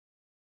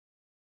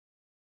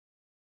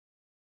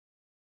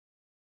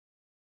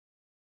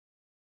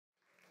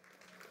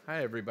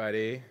Hi,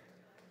 everybody.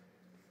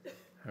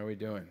 How are we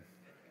doing?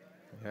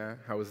 Yeah?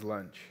 How was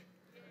lunch?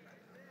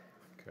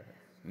 Okay.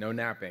 No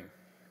napping.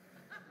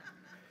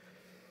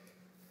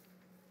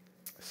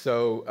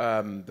 So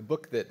the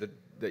book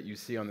that you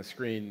see on the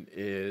screen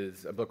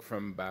is a book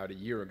from about a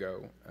year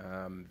ago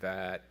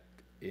that,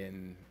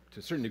 to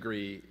a certain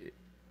degree,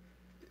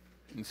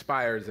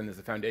 inspires and is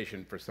the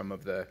foundation for some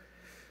of the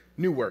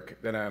new work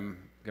that I'm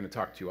going to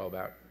talk to you all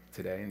about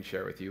today and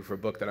share with you for a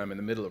book that I'm in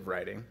the middle of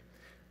writing.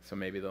 So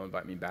maybe they'll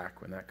invite me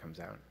back when that comes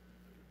out.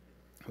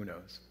 Who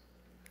knows?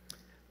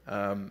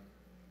 And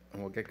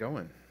we'll get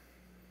going.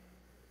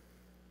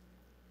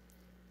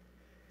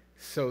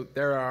 So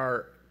there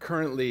are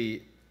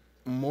currently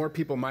more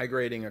people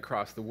migrating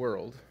across the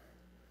world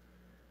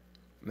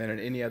than at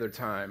any other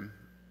time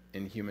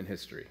in human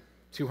history.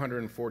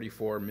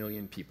 244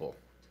 million people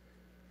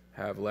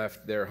have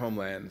left their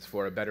homelands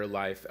for a better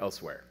life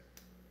elsewhere.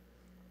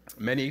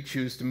 Many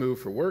choose to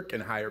move for work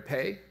and higher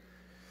pay,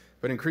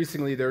 but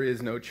increasingly there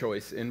is no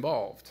choice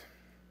involved.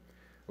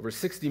 Over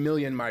 60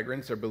 million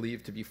migrants are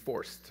believed to be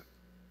forced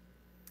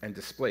and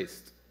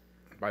displaced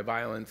by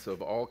violence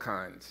of all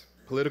kinds: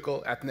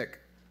 political, ethnic,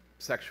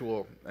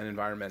 sexual, and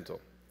environmental.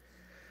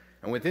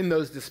 And within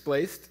those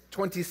displaced,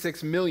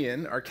 26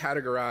 million are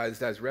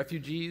categorized as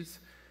refugees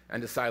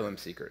and asylum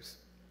seekers.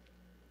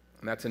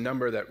 And that's a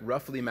number that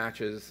roughly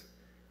matches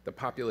the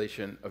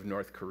population of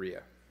North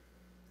Korea,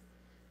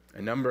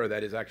 a number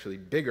that is actually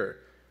bigger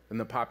than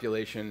the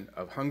population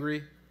of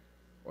Hungary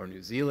or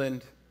New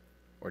Zealand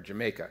or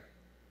Jamaica,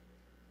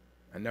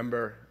 a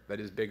number that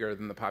is bigger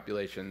than the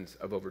populations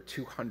of over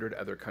 200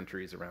 other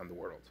countries around the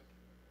world.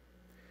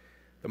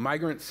 The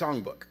Migrant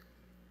Songbook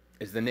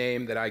is the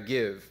name that I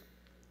give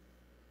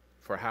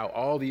for how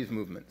all these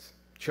movements,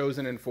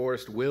 chosen and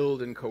forced,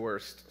 willed and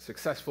coerced,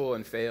 successful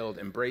and failed,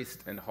 embraced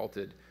and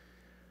halted,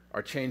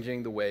 are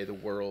changing the way the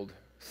world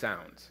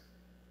sounds.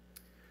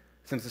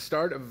 Since the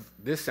start of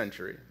this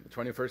century, the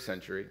 21st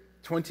century,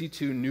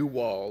 22 new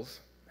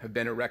walls have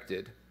been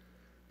erected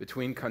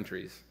between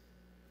countries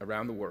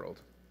around the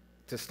world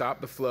to stop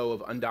the flow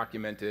of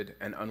undocumented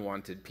and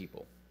unwanted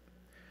people.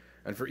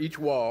 And for each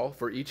wall,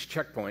 for each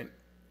checkpoint,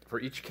 for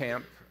each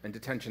camp and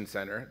detention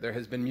center, there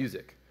has been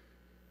music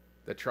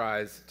that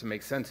tries to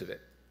make sense of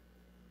it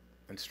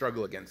and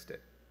struggle against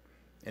it,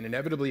 and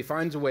inevitably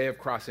finds a way of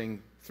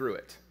crossing through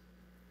it.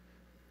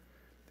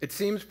 It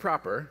seems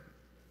proper,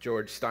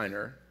 George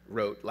Steiner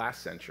wrote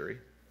last century,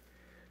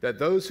 that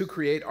those who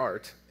create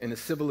art in a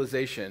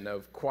civilization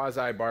of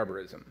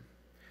quasi-barbarism,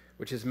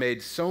 which has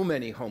made so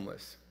many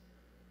homeless,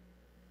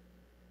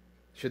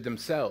 should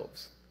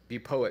themselves be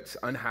poets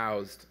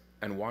unhoused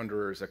and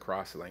wanderers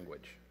across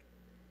language.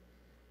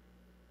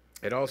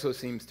 It also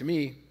seems to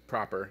me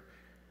proper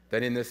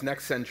that in this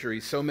next century,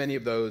 so many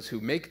of those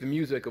who make the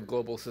music of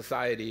global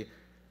society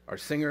are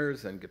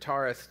singers and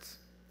guitarists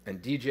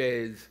and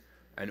DJs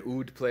and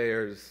oud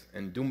players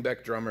and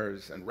doumbek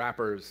drummers and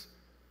rappers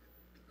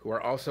who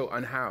are also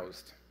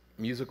unhoused,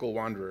 musical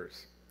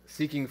wanderers,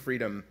 seeking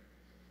freedom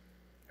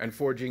and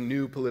forging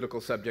new political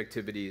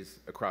subjectivities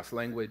across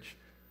language,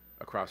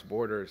 across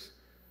borders,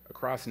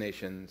 across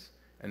nations,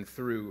 and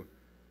through,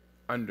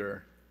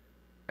 under,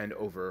 and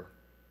over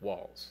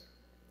walls.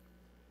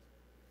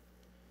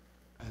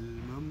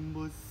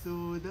 المنبو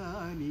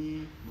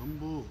السوداني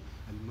منبو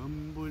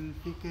المنبو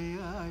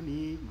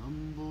الفكياني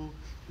منبو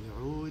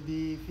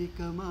بعودي في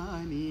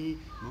كماني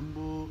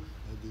منبو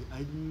هدي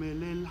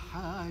أجمل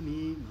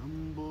الحاني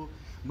منبو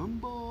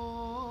منبو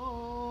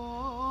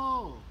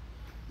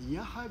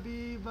يا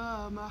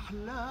حبيبة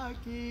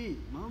محلاكي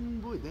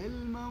منبو ده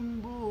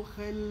المنبو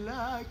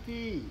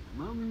خلاكي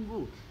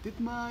منبو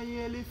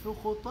تتمايلي في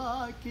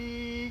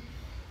خطاكي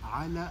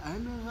على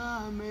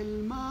أنغام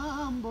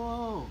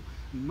المامبو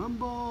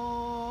مامبو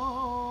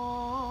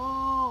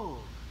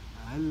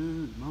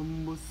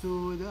المامبو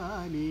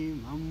السوداني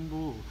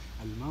مامبو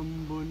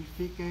المامبو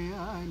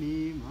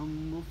الفكياني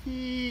مامبو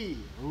في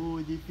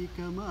عودي في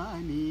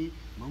كماني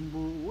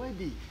مامبو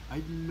ودي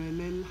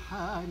أجمل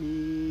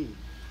الحاني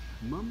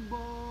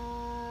مامبو.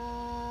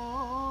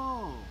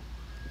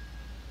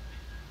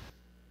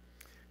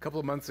 A couple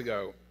of months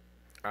ago,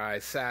 I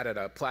sat at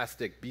a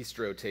plastic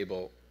bistro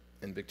table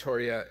in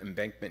Victoria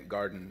Embankment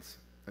Gardens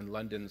in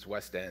London's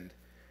West End,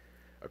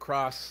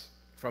 across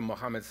from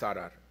Mohammed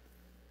Sadar.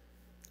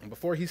 And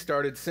before he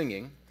started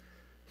singing,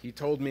 he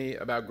told me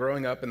about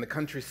growing up in the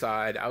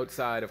countryside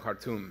outside of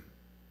Khartoum,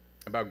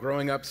 about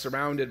growing up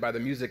surrounded by the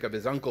music of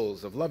his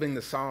uncles, of loving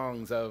the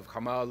songs of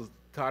Kamal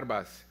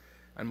Tarbas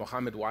and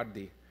Mohammed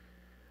Wardi,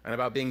 and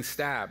about being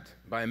stabbed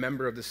by a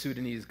member of the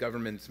Sudanese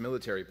government's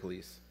military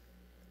police,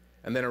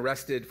 and then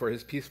arrested for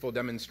his peaceful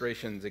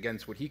demonstrations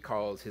against what he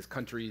calls his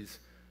country's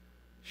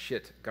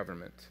shit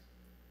government.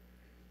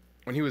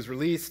 When he was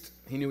released,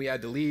 he knew he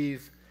had to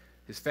leave.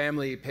 His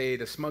family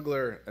paid a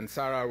smuggler, and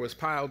Sarar was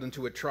piled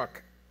into a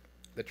truck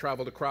that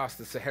traveled across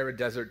the Sahara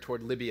Desert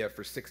toward Libya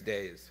for 6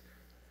 days.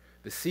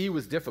 The sea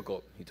was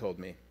difficult, he told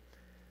me,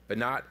 but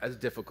not as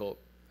difficult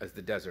as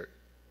the desert.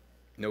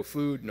 No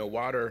food, no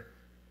water,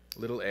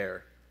 little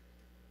air.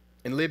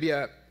 In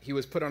Libya, he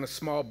was put on a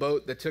small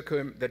boat that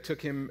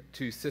took him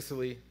to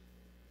Sicily,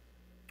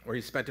 where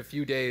he spent a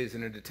few days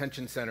in a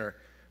detention center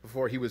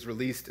before he was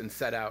released and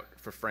set out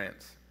for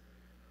France.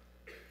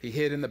 He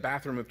hid in the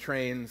bathroom of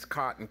trains,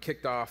 caught and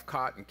kicked off,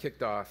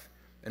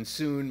 and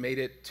soon made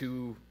it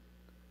to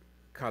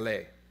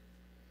Calais.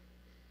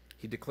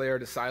 He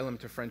declared asylum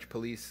to French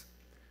police,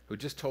 who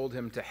just told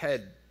him to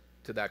head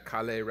to that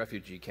Calais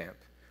refugee camp,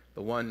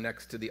 the one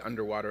next to the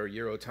underwater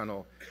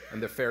Eurotunnel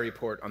and the ferry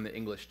port on the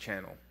English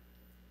Channel.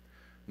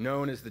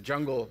 Known as the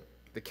jungle,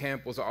 the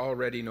camp was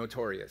already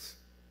notorious,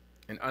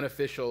 an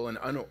unofficial and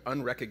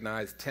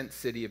unrecognized tent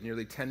city of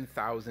nearly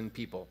 10,000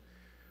 people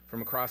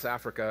from across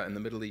Africa and the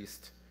Middle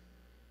East.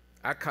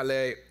 At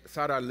Calais,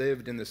 Sarah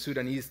lived in the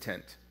Sudanese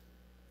tent,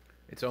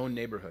 its own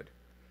neighborhood,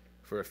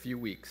 for a few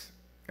weeks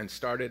and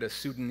started a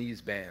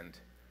Sudanese band.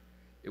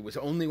 It was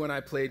only when I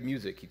played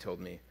music, he told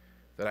me,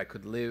 that I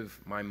could live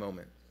my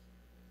moment.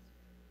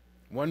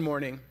 One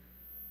morning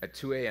at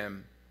 2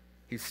 a.m.,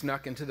 he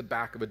snuck into the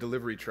back of a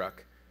delivery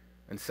truck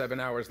and 7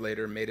 hours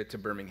later made it to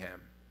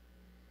Birmingham.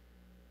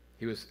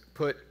 He was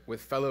put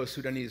with fellow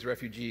Sudanese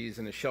refugees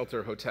in a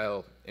shelter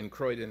hotel in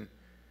Croydon,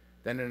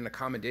 then in an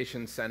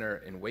accommodation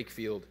center in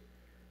Wakefield,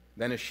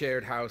 then a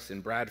shared house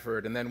in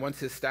Bradford, and then once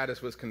his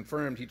status was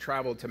confirmed, he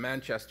traveled to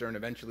Manchester and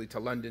eventually to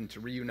London to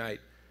reunite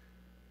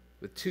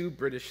with 2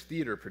 British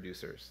theater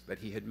producers that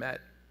he had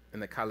met in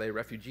the Calais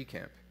refugee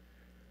camp.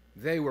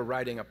 They were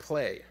writing a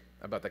play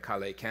about the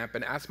Calais camp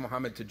and asked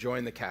Mohammed to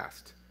join the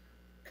cast.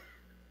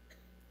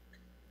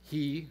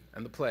 He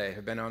and the play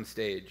have been on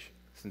stage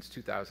since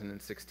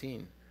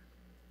 2016,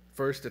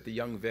 first at the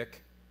Young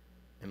Vic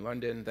in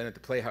London, then at the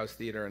Playhouse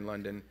Theatre in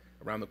London,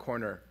 around the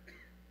corner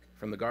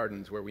from the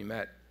Gardens where we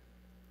met.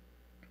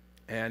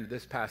 And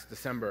this past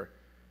December,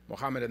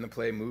 Mohammed and the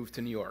play moved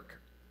to New York,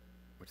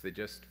 which they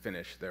just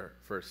finished their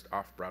first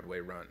off-Broadway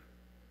run.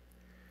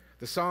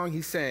 The song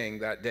he sang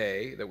that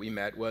day that we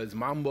met was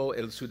Mambo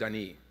El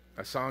Sudani,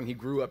 a song he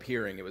grew up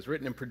hearing. It was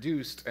written and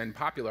produced and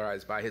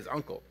popularized by his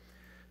uncle,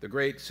 the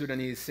great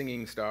Sudanese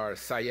singing star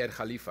Syed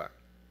Khalifa,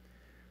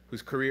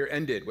 whose career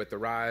ended with the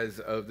rise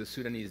of the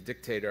Sudanese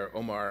dictator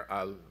Omar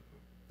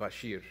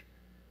al-Bashir.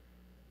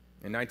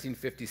 In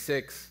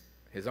 1956,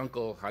 his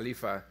uncle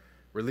Khalifa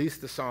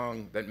released the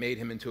song that made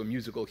him into a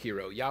musical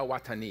hero, Ya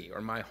Watani, or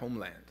My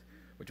Homeland,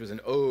 which was an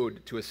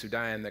ode to a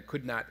Sudan that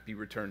could not be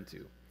returned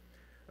to,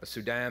 a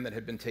Sudan that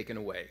had been taken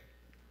away,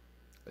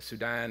 a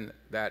Sudan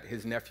that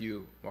his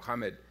nephew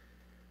Mohammed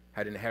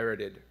had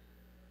inherited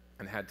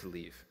and had to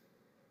leave.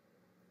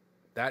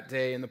 That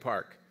day in the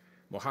park,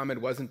 Mohammed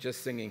wasn't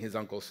just singing his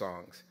uncle's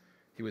songs.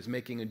 He was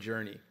making a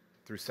journey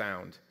through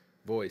sound,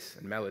 voice,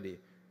 and melody,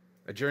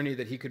 a journey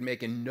that he could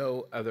make in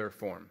no other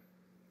form.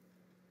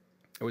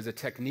 It was a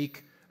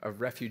technique of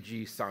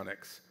refugee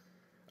sonics,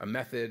 a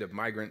method of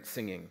migrant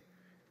singing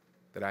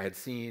that I had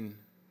seen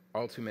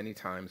all too many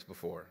times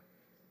before.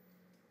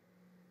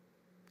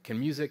 Can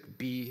music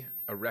be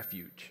a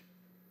refuge?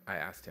 I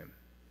asked him.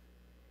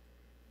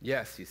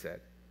 Yes, he said,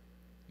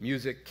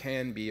 music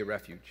can be a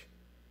refuge.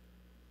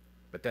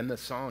 But then the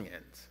song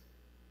ends.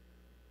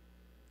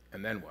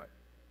 And then what?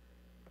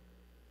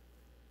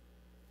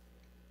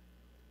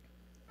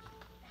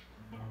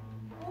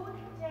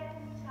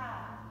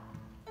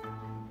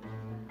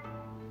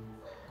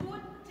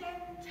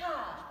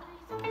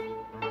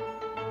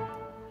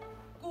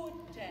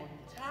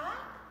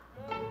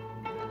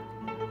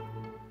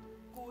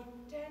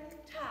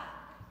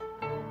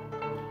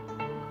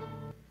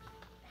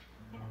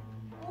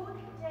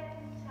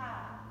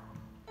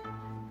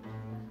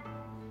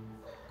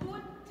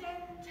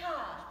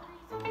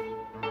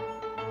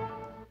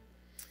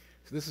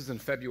 This is in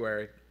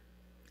February,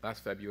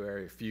 last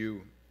February, a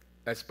few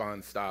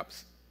S-Bahn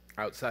stops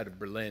outside of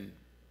Berlin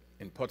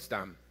in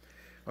Potsdam,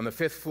 on the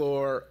 5th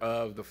floor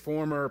of the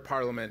former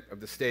parliament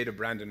of the state of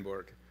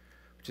Brandenburg,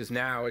 which is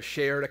now a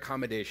shared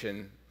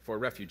accommodation for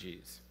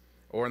refugees,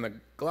 or in the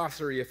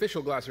glossary,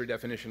 official glossary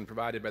definition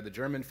provided by the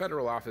German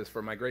Federal Office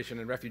for Migration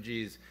and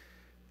Refugees,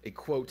 a,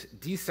 quote,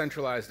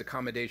 decentralized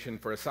accommodation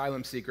for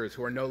asylum seekers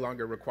who are no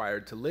longer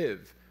required to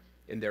live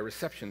in their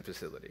reception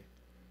facility.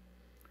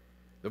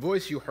 The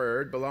voice you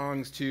heard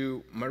belongs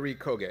to Marie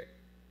Koge,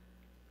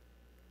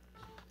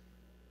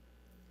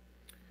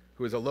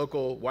 who is a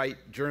local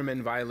white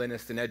German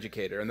violinist and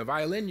educator. And the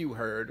violin you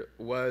heard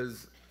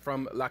was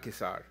from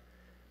Lakisar,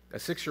 a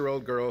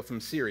 6-year-old girl from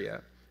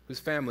Syria whose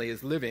family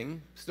is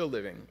still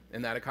living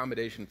in that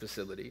accommodation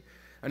facility,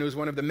 and who was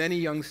one of the many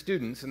young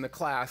students in the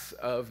class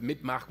of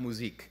Mitmach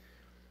Musik,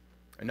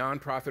 a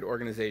nonprofit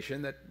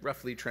organization that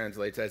roughly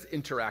translates as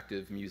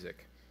interactive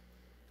music.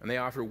 And they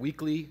offer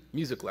weekly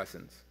music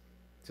lessons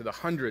to the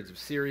hundreds of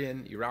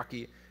Syrian,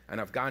 Iraqi,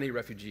 and Afghani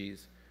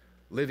refugees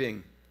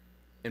living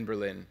in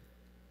Berlin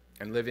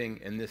and living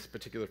in this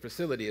particular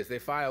facility as they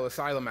file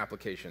asylum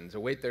applications,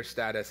 await their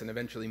status, and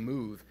eventually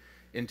move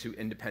into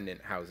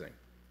independent housing.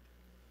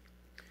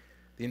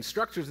 The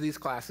instructors of these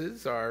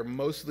classes are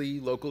mostly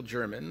local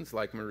Germans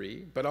like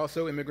Marie, but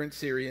also immigrant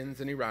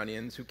Syrians and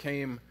Iranians who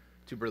came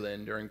to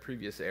Berlin during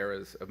previous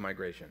eras of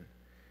migration.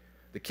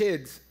 The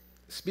kids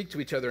speak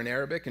to each other in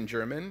Arabic and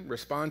German,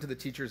 respond to the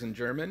teachers in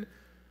German,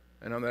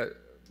 and on the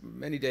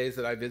many days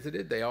that I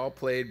visited, they all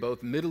played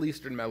both Middle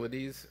Eastern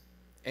melodies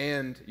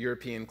and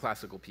European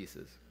classical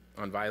pieces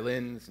on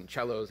violins and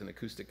cellos and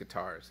acoustic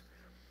guitars.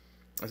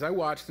 As I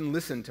watched and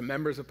listened to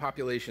members of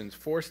populations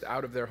forced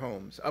out of their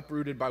homes,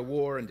 uprooted by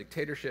war and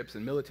dictatorships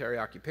and military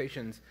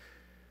occupations,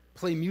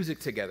 play music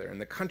together in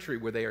the country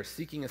where they are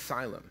seeking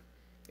asylum,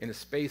 in a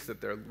space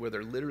where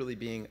they're literally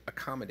being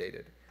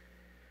accommodated,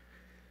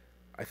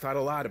 I thought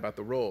a lot about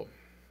the role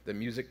that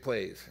music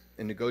plays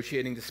in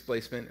negotiating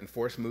displacement and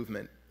forced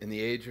movement in the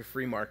age of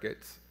free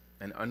markets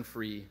and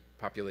unfree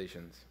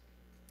populations.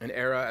 An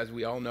era, as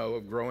we all know,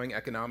 of growing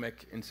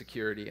economic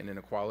insecurity and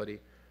inequality,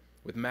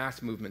 with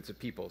mass movements of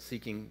people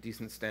seeking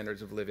decent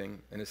standards of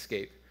living and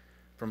escape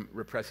from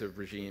repressive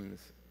regimes,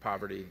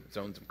 poverty,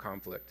 zones of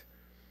conflict,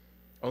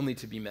 only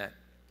to be met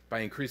by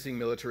increasing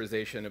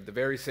militarization of the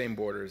very same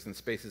borders and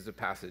spaces of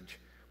passage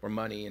where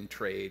money and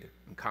trade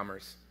and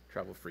commerce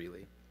travel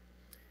freely.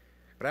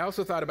 But I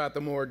also thought about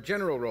the more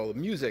general role of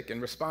music in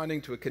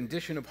responding to a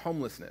condition of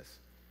homelessness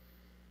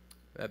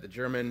that the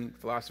German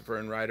philosopher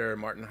and writer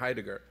Martin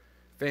Heidegger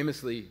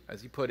famously,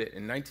 as he put it,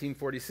 in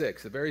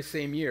 1946, the very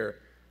same year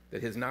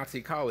that his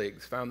Nazi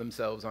colleagues found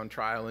themselves on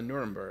trial in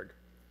Nuremberg,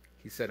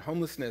 he said,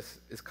 "Homelessness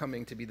is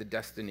coming to be the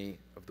destiny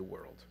of the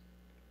world."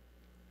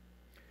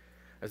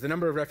 As the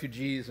number of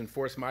refugees and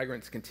forced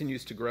migrants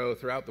continues to grow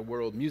throughout the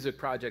world, music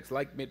projects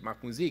like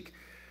Musik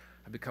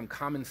have become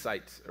common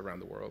sights around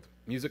the world.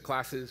 Music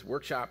classes,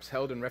 workshops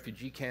held in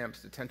refugee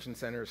camps, detention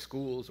centers,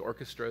 schools,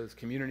 orchestras,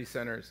 community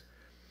centers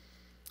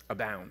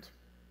abound.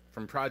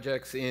 From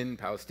projects in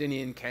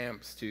Palestinian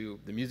camps to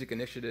the music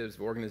initiatives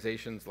of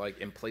organizations like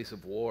In Place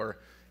of War,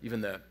 even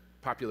the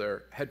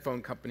popular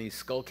headphone company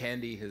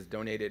Skullcandy has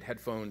donated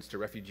headphones to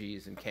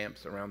refugees in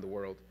camps around the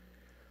world.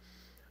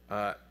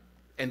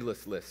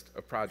 Endless list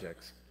of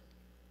projects.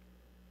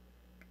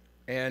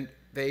 And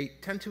they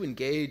tend to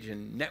engage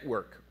and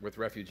network with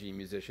refugee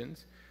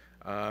musicians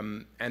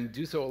and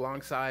do so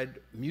alongside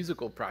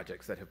musical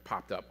projects that have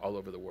popped up all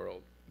over the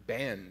world.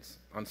 Bands,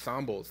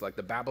 ensembles like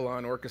the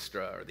Babylon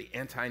Orchestra or the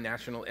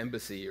Anti-National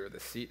Embassy or the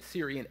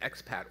Syrian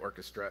Expat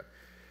Orchestra.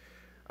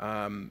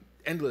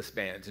 Endless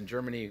bands. In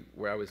Germany,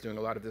 where I was doing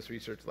a lot of this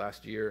research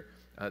last year,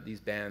 these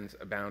bands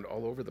abound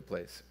all over the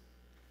place.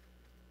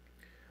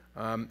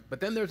 But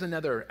then there's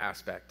another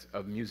aspect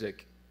of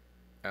music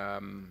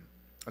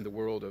in the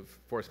world of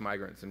forced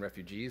migrants and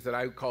refugees that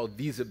I would call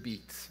visa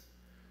beats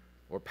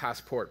or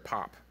passport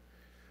pop.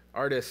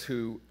 Artists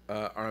who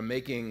are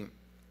making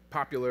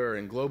popular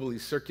and globally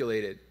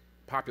circulated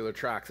popular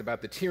tracks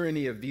about the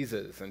tyranny of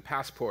visas and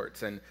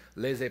passports and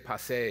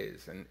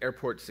laissez-passers and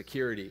airport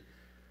security.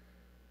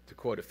 To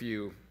quote a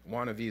few,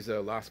 want a visa,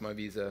 lost my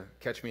visa,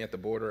 catch me at the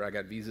border, I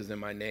got visas in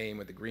my name,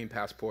 with a green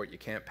passport, you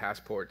can't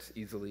passports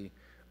easily.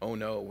 Oh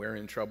no, we're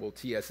in trouble.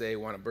 TSA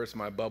want to burst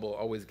my bubble.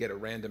 Always get a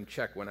random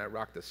check when I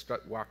rock the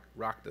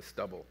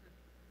stubble.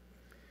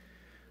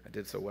 I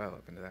did so well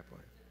up until that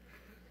point.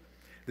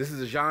 This is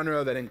a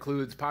genre that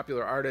includes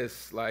popular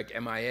artists like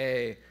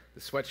MIA, the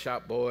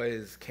Sweatshop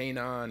Boys,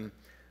 Kanon,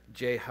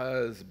 J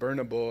Huz,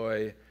 Burna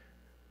Boy,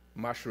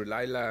 Mashru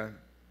Laila,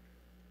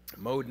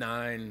 Mode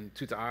 9,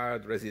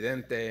 Tutaad,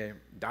 Residente,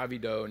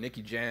 Davido,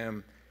 Nicky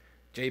Jam,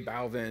 J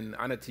Balvin,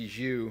 Anna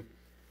Tijoux,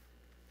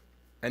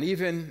 and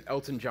even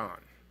Elton John,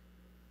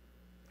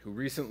 who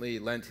recently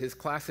lent his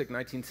classic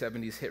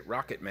 1970s hit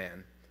Rocket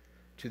Man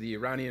to the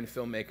Iranian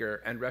filmmaker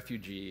and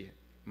refugee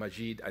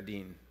Majid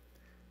Adin.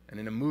 And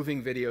in a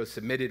moving video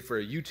submitted for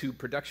a YouTube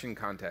production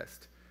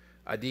contest,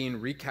 Adin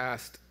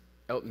recast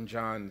Elton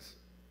John's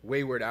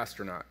wayward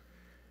astronaut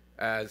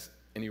as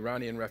an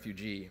Iranian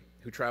refugee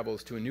who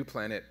travels to a new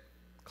planet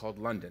called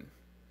London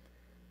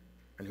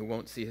and who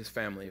won't see his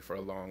family for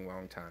a long,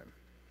 long time.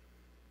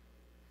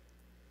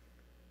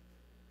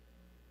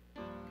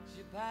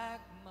 She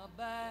packed my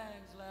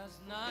bags last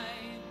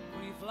night,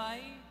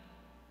 pre-flight,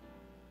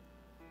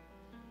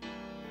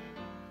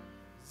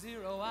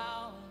 0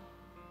 hour,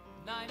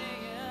 9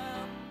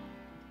 a.m.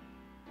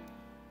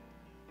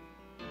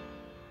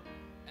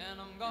 And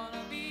I'm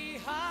gonna be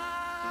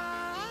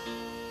high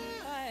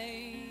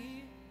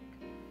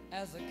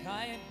as a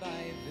kite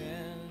by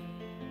then.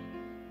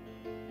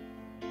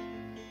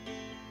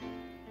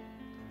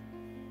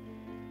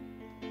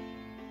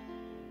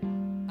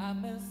 I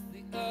miss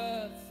the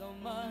earth so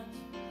much,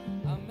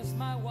 I miss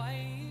my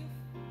wife.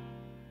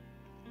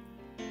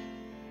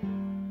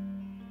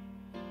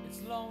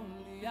 It's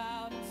lonely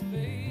out in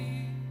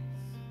space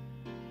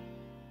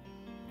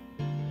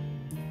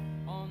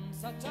on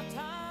such a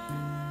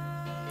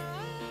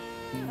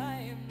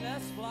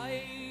timeless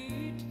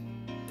flight.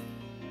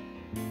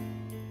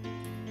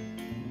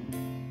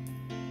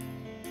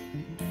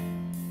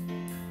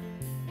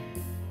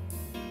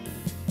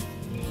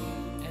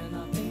 And I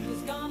think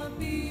it's gonna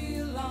be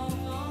a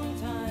long, long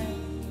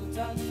time till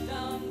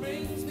touchdown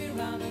brings me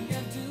round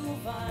again to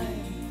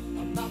find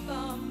I'm not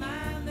the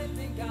man they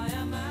think I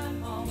am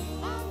at home.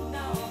 Oh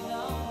no,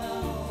 no,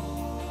 no,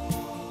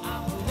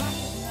 I'm a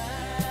rocket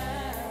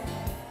man,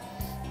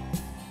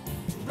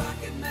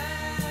 rocket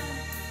man.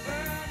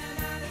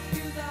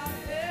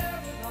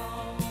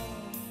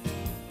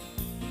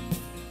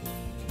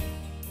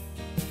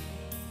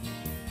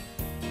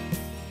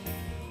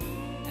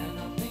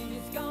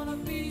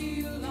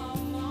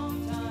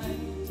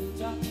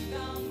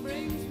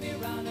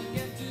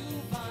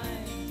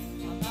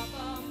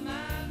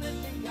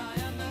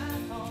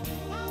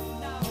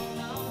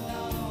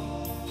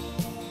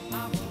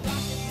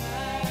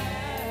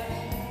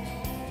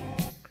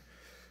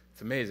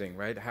 It's amazing,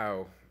 right,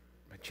 how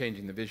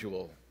changing the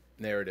visual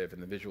narrative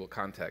and the visual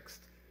context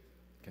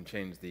can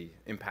change the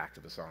impact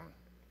of a song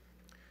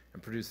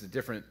and produce a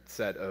different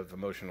set of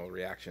emotional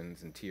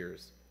reactions and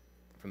tears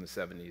from the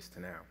 70s to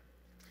now.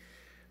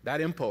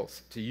 That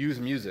impulse to use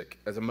music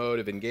as a mode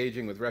of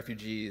engaging with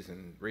refugees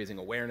and raising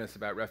awareness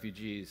about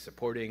refugees,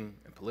 supporting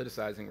and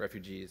politicizing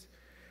refugees,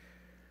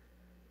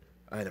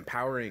 and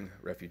empowering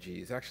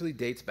refugees actually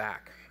dates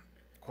back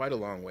quite a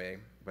long way,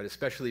 but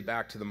especially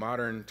back to the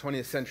modern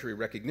 20th century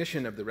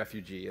recognition of the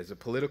refugee as a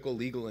political,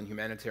 legal, and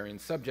humanitarian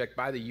subject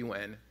by the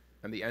UN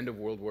at the end of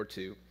World War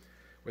II,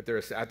 with their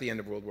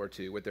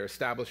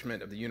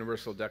establishment of the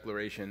Universal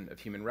Declaration of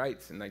Human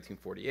Rights in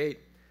 1948,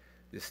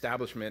 the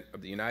establishment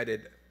of the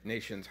United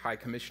Nations High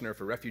Commissioner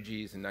for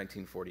Refugees in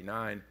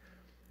 1949,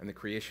 and the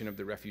creation of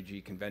the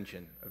Refugee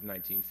Convention of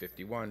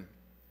 1951.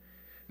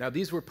 Now,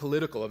 these were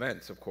political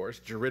events, of course,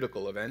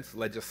 juridical events,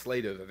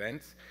 legislative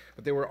events,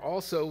 but they were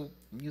also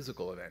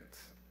musical events.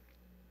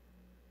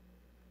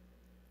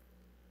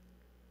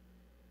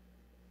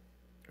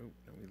 Oh,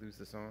 did we lose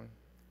the song?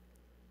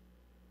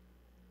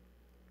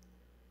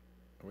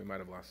 Or we might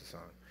have lost the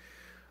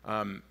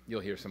song. You'll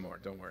hear some more,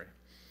 don't worry.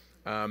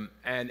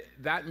 And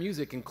that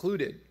music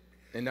included,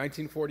 in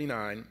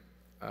 1949,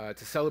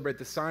 to celebrate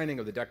the signing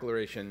of the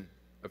Declaration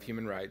of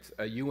Human Rights,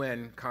 a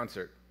UN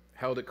concert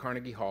held at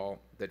Carnegie Hall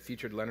that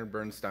featured Leonard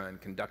Bernstein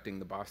conducting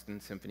the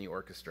Boston Symphony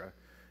Orchestra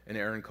and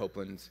Aaron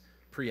Copland's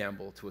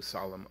preamble to a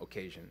solemn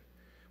occasion,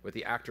 with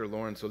the actor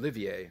Laurence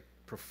Olivier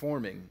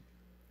performing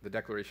the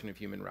Declaration of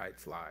Human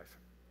Rights live.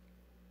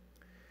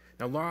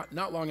 Now,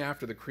 not long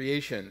after the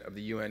creation of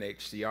the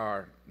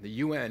UNHCR, the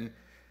UN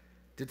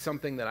did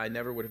something that I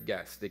never would have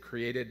guessed. They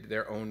created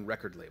their own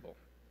record label.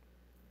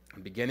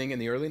 And beginning in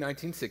the early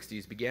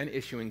 1960s, began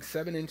issuing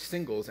 7-inch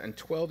singles and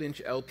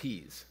 12-inch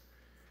LPs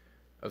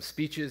of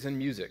speeches and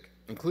music,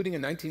 including a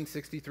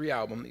 1963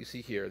 album that you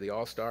see here, the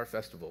All-Star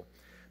Festival,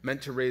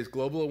 meant to raise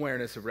global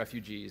awareness of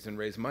refugees and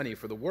raise money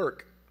for the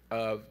work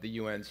of the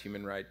UN's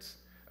human rights,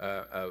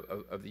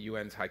 of the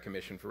UN's High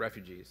Commission for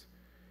Refugees.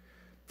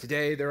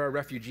 Today, there are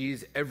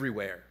refugees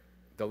everywhere,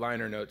 the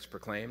liner notes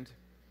proclaimed,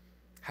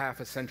 half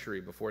a century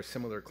before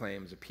similar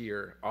claims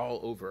appear all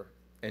over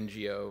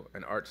NGO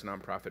and arts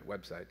nonprofit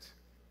websites.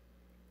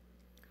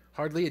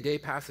 Hardly a day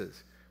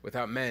passes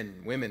without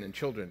men, women, and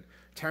children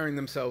tearing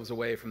themselves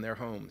away from their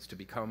homes to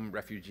become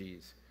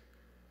refugees.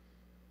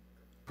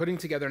 Putting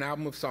together an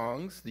album of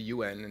songs, the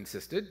UN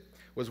insisted,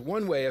 was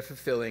one way of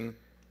fulfilling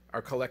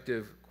our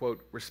collective,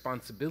 quote,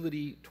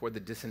 responsibility toward the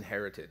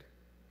disinherited,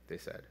 they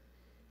said.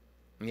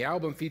 And the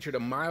album featured a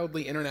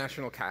mildly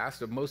international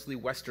cast of mostly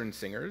Western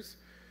singers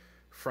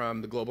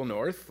from the global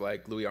north,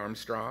 like Louis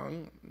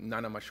Armstrong,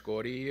 Nana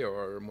Mashkori,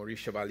 or Maurice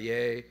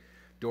Chevalier,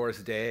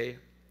 Doris Day,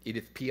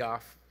 Edith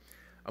Piaf,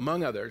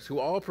 among others, who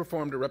all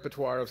performed a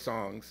repertoire of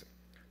songs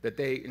that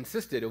they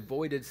insisted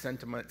avoided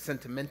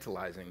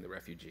sentimentalizing the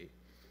refugee.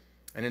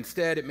 And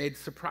instead, it made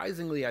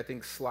surprisingly, I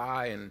think,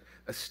 sly and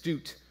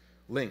astute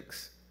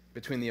links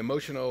between the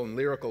emotional and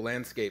lyrical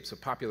landscapes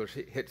of popular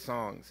hit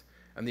songs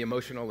and the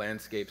emotional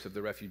landscapes of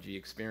the refugee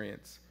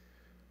experience.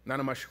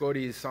 Nana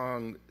Mashkori's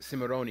song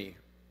Cimarroni,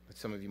 that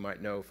some of you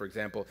might know, for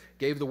example,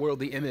 gave the world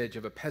the image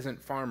of a peasant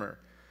farmer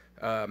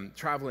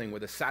traveling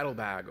with a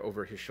saddlebag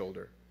over his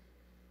shoulder,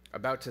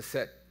 about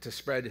to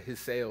spread his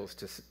sails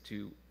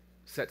to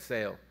set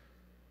sail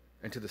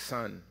into the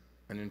sun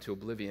and into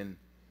oblivion.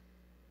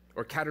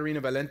 Or Caterina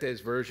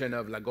Valente's version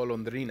of La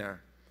Golondrina,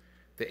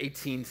 the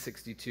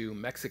 1862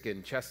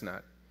 Mexican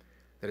chestnut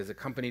that has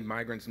accompanied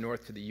migrants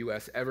north to the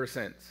US ever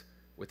since,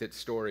 with its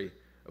story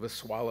of a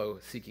swallow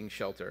seeking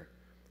shelter,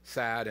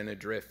 sad and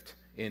adrift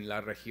in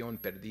La Región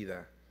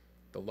Perdida,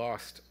 the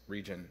lost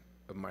region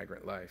of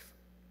migrant life.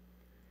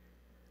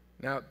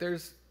 Now,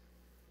 there's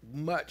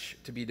much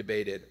to be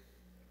debated.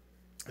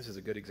 This is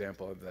a good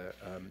example of the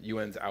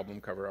UN's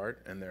album cover art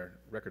and their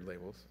record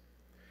labels.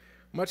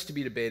 Much to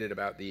be debated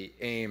about the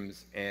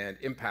aims and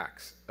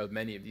impacts of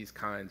many of these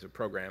kinds of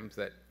programs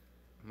that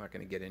I'm not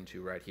going to get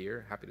into right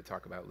here, happy to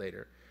talk about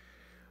later.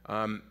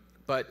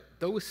 But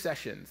those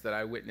sessions that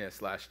I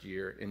witnessed last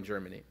year in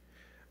Germany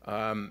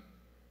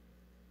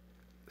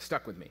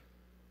stuck with me.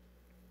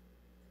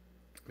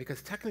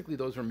 Because technically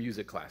those were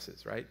music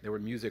classes, right? They were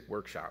music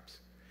workshops.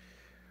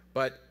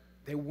 But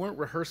they weren't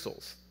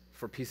rehearsals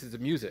for pieces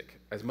of music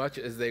as much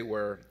as they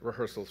were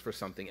rehearsals for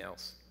something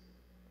else,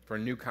 for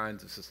new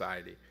kinds of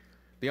society.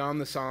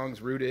 Beyond the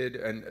songs rooted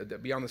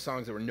and beyond the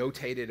songs that were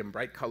notated in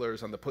bright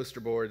colors on the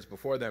poster boards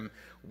before them,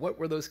 what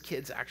were those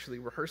kids actually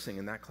rehearsing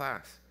in that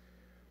class?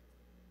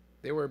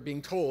 They were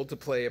being told to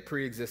play a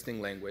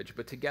pre-existing language,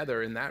 but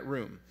together in that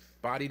room,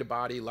 body to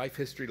body, life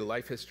history to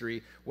life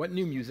history, what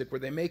new music were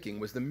they making?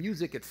 Was the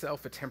music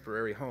itself a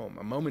temporary home,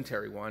 a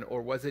momentary one,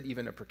 or was it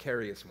even a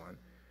precarious one?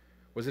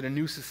 Was it a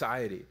new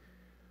society,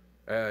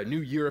 a new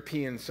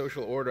European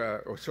social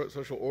order or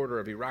social order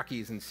of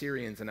Iraqis and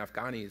Syrians and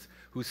Afghanis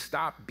who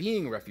stop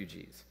being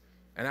refugees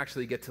and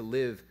actually get to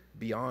live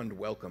beyond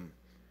welcome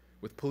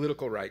with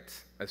political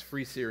rights as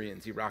free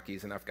Syrians,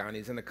 Iraqis, and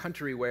Afghanis in a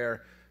country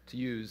where, to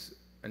use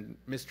and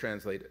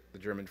mistranslate the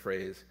German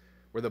phrase,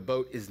 where the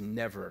boat is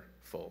never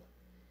full,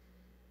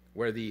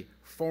 where the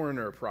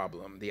foreigner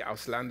problem, the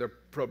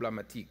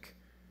Ausländerproblematik,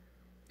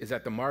 is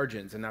at the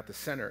margins and not the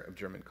center of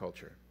German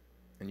culture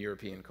and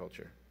European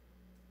culture?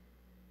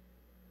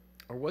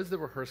 Or was the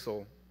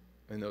rehearsal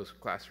in those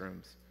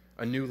classrooms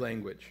a new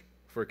language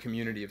for a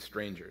community of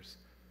strangers?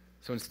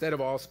 So instead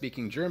of all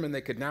speaking German,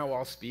 they could now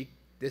all speak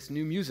this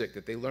new music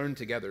that they learned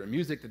together, a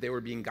music that they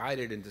were being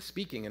guided into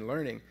speaking and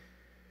learning,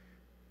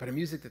 but a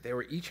music that they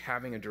were each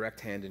having a direct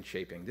hand in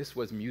shaping. This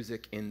was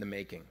music in the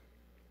making.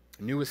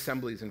 New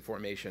assemblies in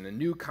formation, a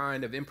new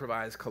kind of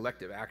improvised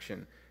collective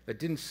action that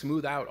didn't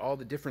smooth out all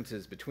the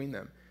differences between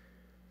them,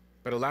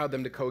 but allowed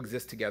them to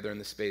coexist together in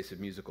the space of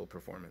musical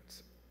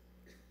performance.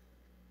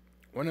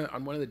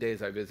 On one of the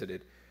days I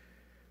visited,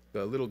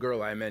 the little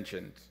girl I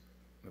mentioned,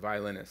 the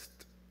violinist,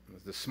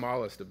 was the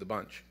smallest of the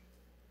bunch.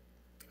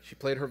 She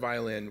played her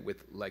violin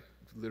with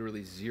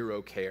literally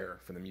zero care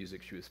for the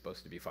music she was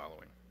supposed to be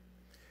following.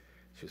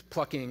 She was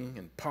plucking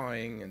and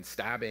pawing and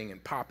stabbing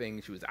and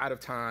popping. She was out of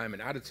time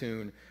and out of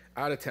tune,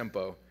 out of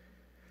tempo,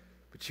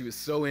 but she was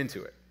so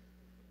into it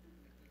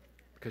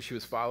because she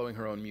was following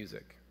her own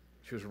music.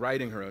 She was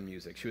writing her own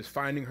music. She was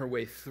finding her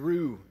way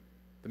through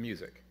the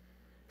music,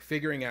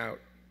 figuring out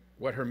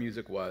what her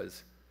music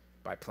was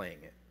by playing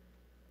it.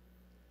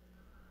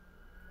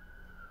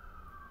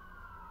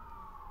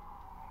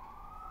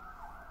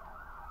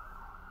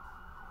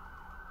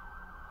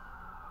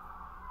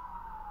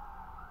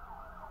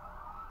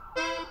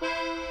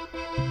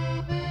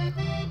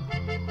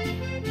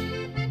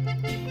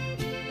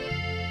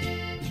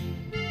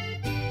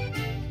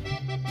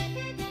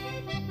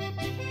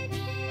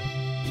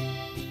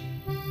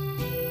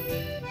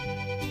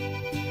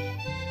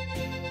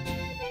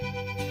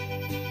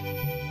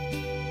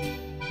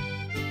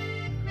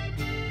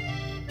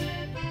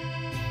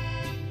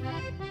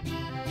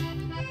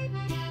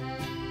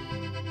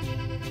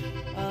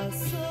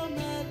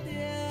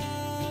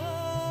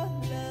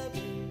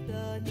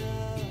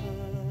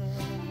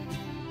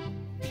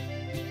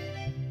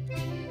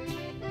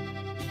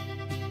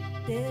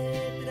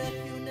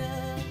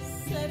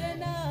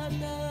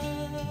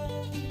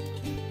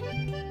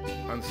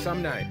 On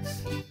some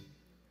nights,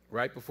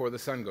 right before the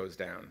sun goes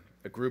down,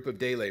 a group of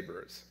day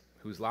laborers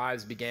whose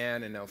lives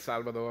began in El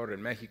Salvador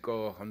and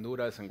Mexico,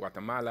 Honduras and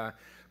Guatemala,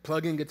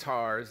 plug in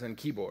guitars and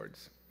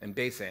keyboards and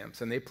bass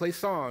amps, and they play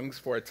songs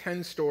for a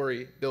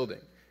 10-story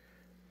building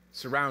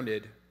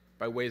surrounded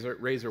by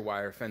razor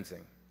wire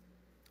fencing.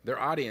 Their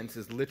audience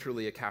is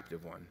literally a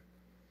captive one,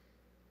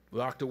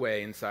 locked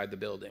away inside the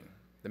building,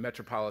 the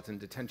Metropolitan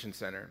Detention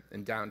Center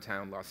in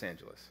downtown Los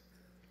Angeles.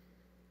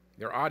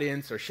 Their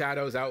audience are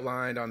shadows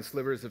outlined on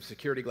slivers of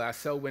security glass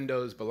cell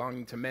windows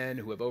belonging to men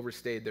who have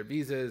overstayed their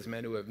visas,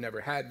 men who have never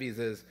had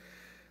visas,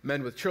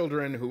 men with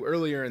children who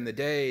earlier in the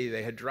day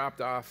they had dropped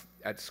off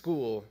at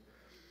school,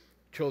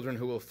 children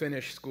who will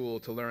finish school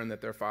to learn that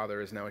their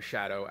father is now a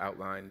shadow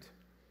outlined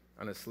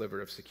on a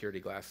sliver of security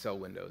glass cell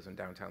windows in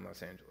downtown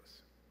Los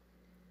Angeles.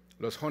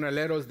 Los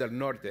Jornaleros del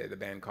Norte, the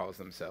band calls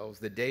themselves,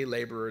 the day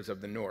laborers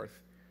of the North,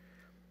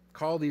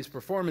 call these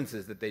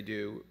performances that they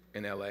do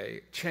in LA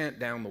chant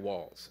down the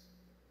walls.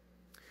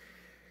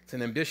 It's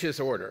an ambitious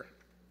order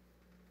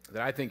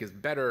that I think is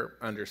better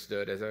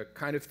understood as a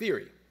kind of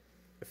theory.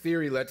 A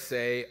theory, let's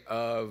say,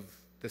 of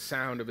the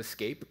sound of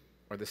escape,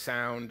 or the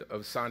sound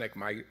of sonic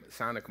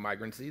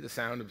migrancy, the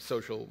sound of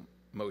social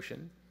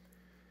motion.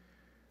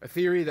 A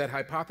theory that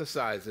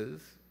hypothesizes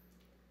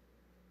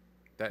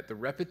that the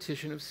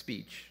repetition of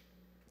speech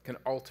can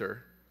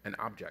alter an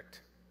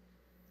object,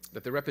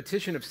 that the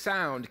repetition of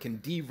sound can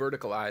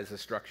de-verticalize a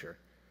structure,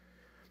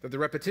 that the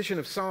repetition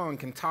of song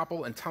can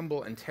topple and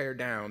tumble and tear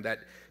down, that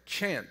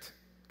chant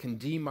can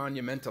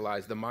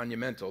demonumentalize the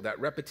monumental, that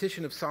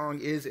repetition of song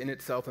is in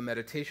itself a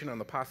meditation on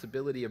the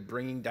possibility of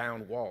bringing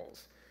down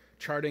walls,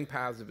 charting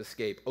paths of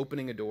escape,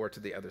 opening a door to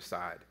the other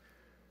side.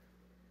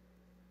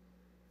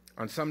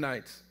 On some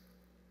nights,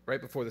 right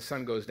before the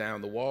sun goes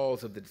down, the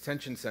walls of the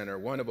detention center,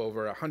 one of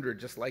over 100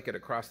 just like it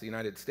across the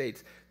United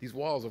States, these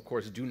walls, of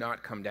course, do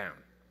not come down.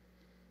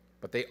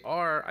 But they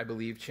are, I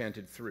believe,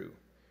 chanted through.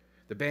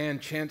 The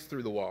band chants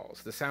through the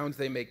walls. The sounds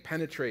they make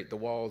penetrate the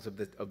walls of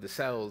the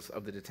cells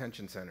of the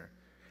detention center.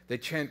 They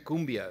chant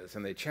cumbias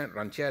and they chant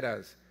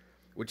rancheras,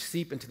 which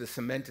seep into the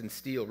cement and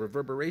steel,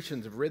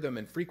 reverberations of rhythm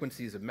and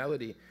frequencies of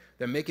melody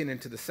that make it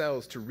into the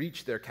cells to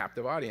reach their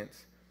captive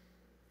audience.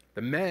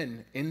 The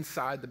men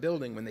inside the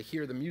building, when they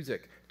hear the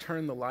music,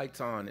 turn the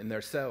lights on in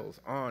their cells,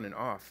 on and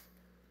off,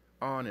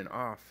 on and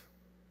off,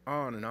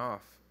 on and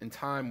off, in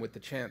time with the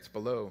chants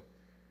below.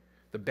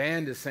 The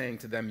band is saying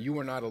to them, "You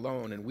are not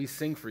alone, and we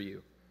sing for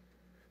you."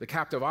 The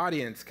captive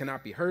audience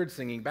cannot be heard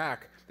singing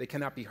back. They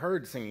cannot be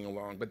heard singing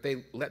along, but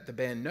they let the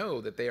band know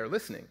that they are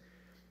listening,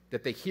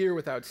 that they hear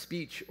without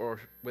speech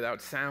or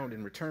without sound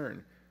in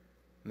return.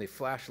 And they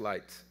flash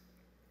lights.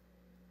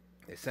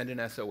 They send an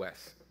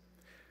SOS.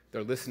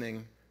 Their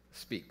listening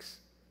speaks.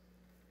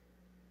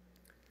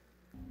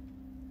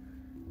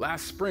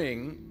 Last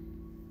spring,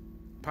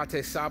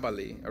 Pate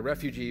Sabali, a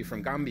refugee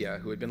from Gambia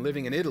who had been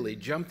living in Italy,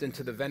 jumped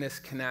into the Venice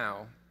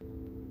Canal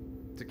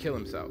to kill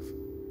himself.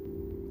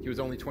 He was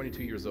only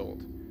 22 years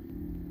old.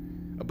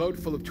 A boat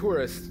full of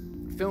tourists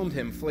filmed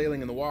him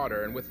flailing in the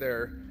water, and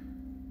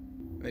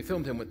they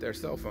filmed him with their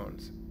cell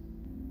phones.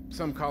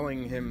 Some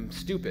calling him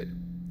stupid,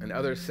 and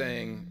others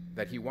saying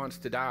that he wants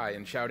to die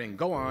and shouting,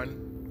 "Go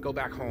on, go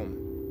back home."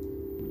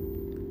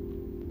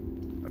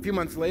 A few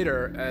months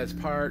later, as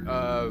part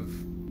of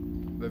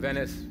the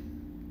Venice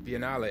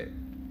Biennale,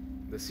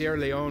 the Sierra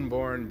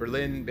Leone-born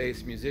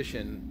Berlin-based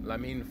musician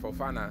Lamine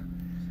Fofana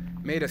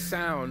made a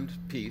sound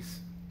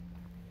piece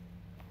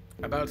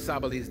about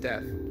Sabali's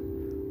death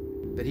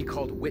that he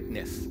called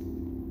Witness,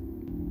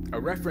 a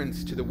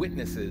reference to the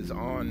witnesses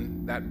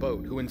on that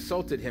boat who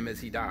insulted him as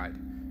he died,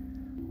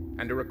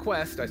 and a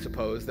request, I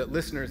suppose, that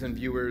listeners and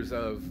viewers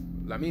of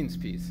Lamine's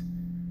piece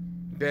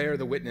bear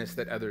the witness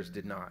that others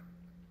did not.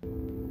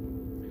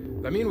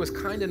 Lamine was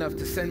kind enough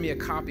to send me a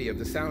copy of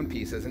the sound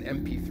piece as an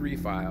MP3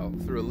 file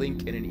through a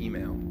link in an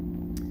email.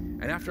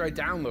 And after I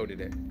downloaded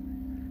it,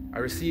 I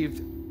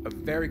received a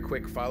very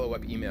quick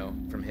follow-up email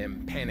from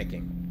him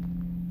panicking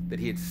that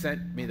he had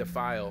sent me the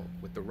file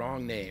with the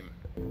wrong name,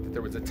 that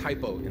there was a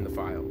typo in the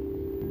file.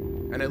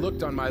 And I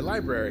looked on my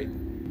library,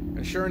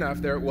 and sure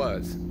enough, there it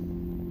was.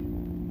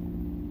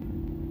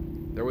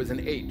 There was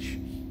an H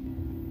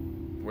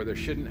where there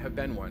shouldn't have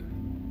been one.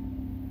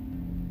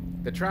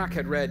 The track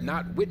had read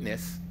not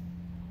witness,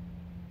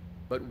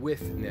 but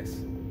withness.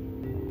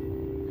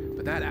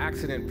 But that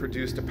accident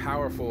produced a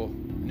powerful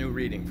new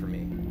reading for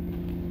me.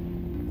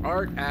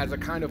 Art as a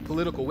kind of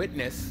political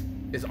witness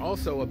is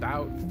also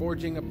about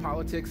forging a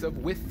politics of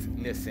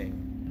witnessing,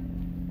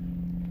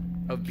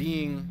 of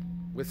being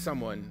with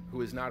someone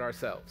who is not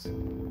ourselves,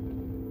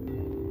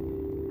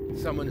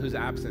 someone whose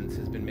absence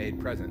has been made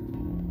present.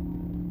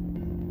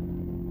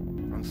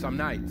 On some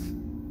nights,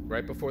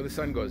 right before the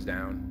sun goes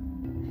down,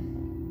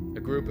 a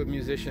group of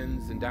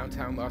musicians in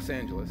downtown Los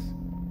Angeles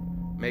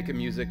make a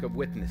music of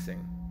witnessing,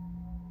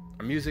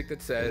 a music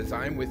that says,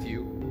 "I'm with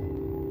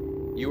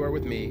you, you are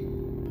with me,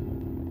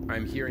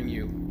 I'm hearing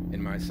you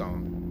in my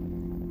song."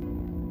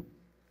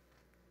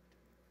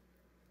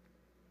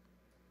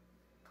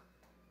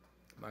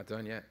 I'm not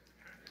done yet.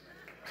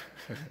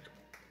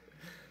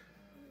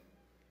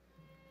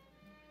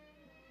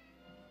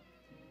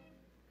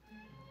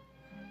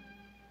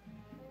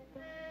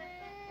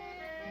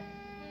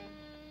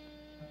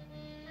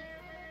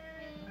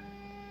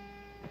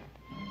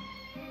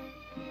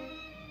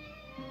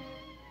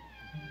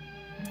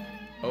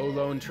 O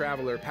lone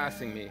traveler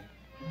passing me,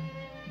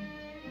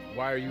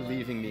 why are you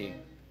leaving me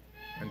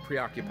and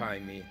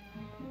preoccupying me?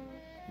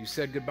 You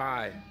said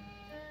goodbye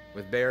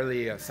with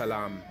barely a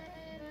salam.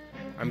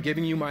 I'm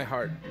giving you my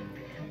heart.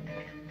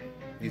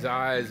 These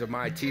eyes of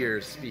my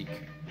tears speak.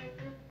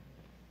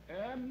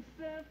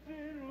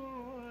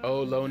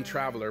 O lone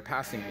traveler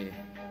passing me,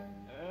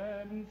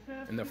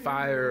 in the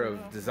fire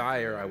of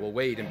desire I will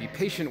wait and be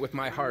patient with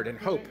my heart and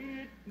hope.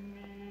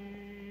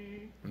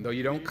 And though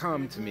you don't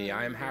come to me,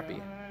 I am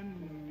happy.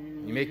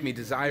 You make me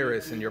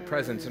desirous in your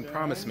presence and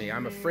promise me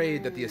I'm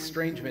afraid that the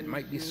estrangement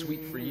might be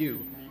sweet for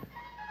you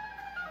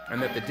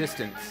and that the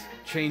distance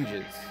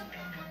changes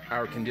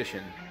our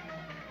condition.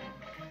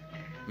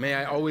 May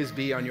I always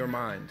be on your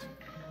mind,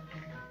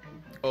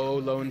 O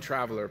lone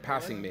traveler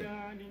passing me.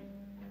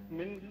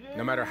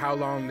 No matter how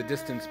long the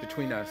distance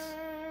between us,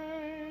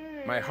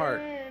 my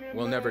heart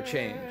will never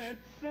change.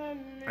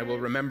 I will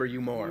remember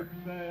you more.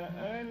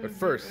 But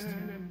first,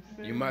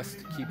 you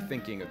must keep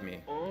thinking of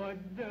me.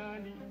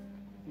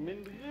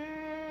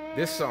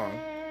 This song,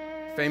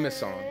 famous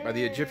song by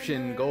the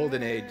Egyptian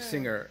Golden Age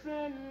singer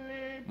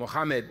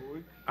Mohammed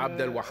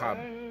Abdel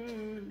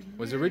Wahab,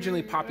 was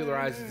originally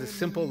popularized as a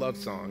simple love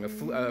song,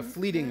 a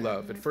fleeting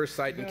love at first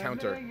sight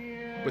encounter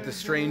with a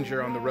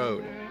stranger on the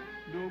road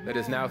that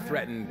is now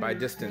threatened by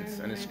distance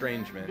and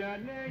estrangement.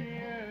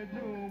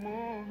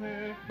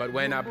 But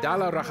when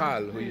Abdallah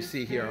Rahal, who you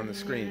see here on the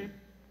screen,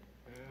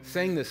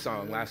 sang this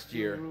song last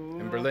year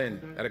in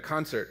Berlin at a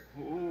concert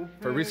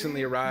for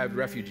recently arrived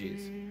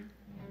refugees,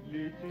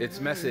 its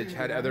message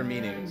had other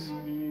meanings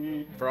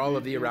for all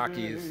of the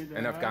Iraqis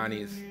and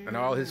Afghanis and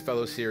all his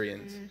fellow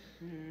Syrians,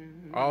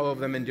 all of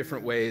them in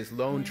different ways,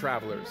 lone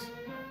travelers,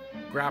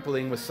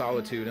 grappling with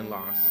solitude and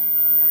loss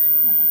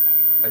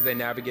as they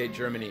navigate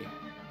Germany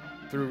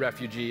through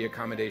refugee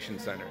accommodation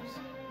centers.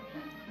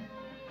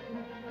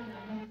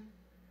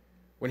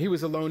 When he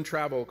was a lone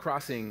travel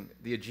crossing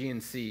the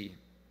Aegean Sea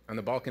on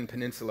the Balkan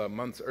Peninsula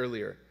months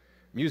earlier,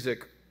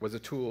 music was a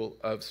tool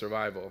of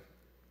survival.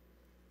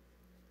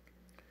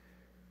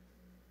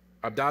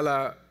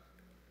 Abdallah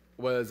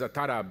was a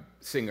Tarab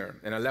singer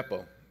in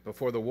Aleppo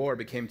before the war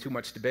became too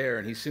much to bear,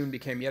 and he soon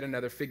became yet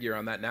another figure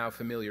on that now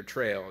familiar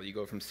trail. You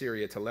go from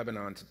Syria to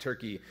Lebanon to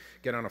Turkey,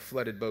 get on a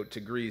flooded boat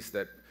to Greece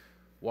that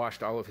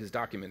washed all of his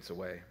documents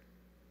away.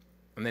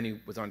 And then he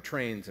was on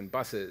trains and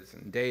buses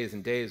and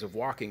days of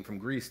walking from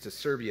Greece to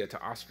Serbia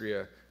to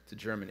Austria to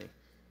Germany.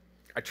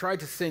 I tried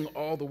to sing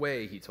all the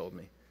way, he told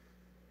me.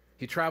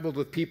 He traveled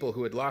with people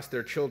who had lost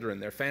their children,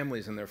 their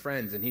families, and their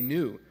friends, and he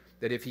knew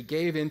that if he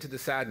gave in to the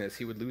sadness,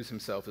 he would lose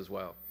himself as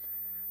well.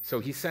 So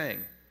he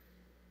sang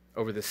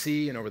over the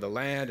sea and over the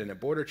land and at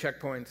border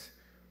checkpoints.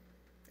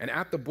 And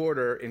at the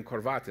border in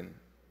Corvatin,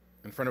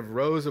 in front of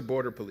rows of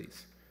border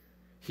police,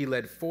 he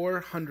led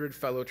 400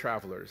 fellow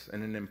travelers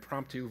in an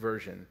impromptu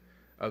version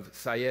of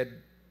Syed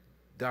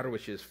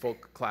Darwish's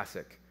folk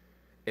classic,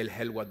 El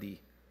Helwadi,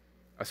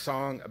 a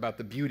song about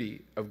the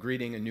beauty of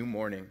greeting a new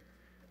morning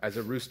as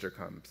a rooster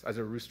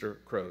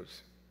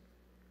crows.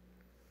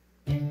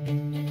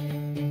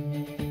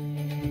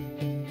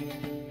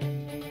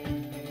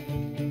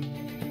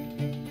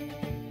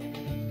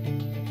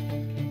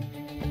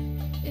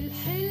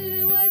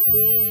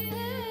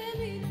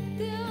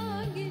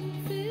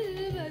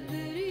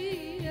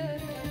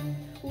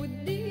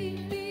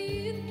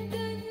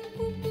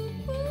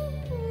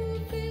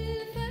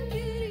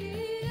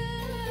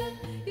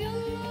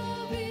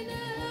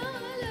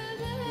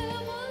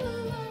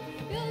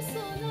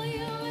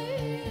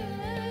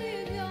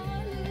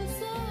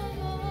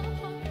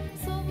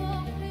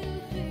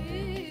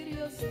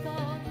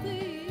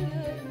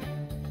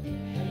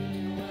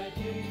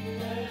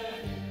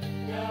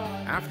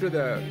 After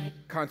the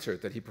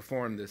concert that he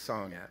performed this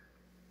song at,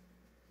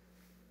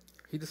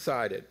 he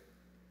decided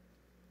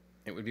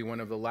it would be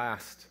one of the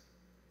last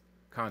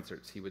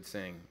concerts he would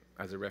sing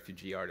as a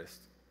refugee artist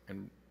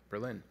in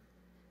Berlin.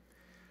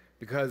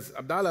 Because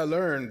Abdallah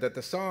learned that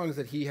the songs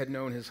that he had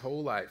known his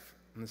whole life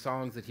and the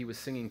songs that he was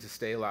singing to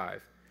stay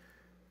alive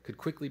could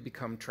quickly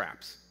become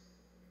traps,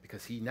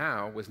 because he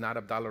now was not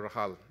Abdallah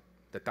Rahal,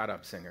 the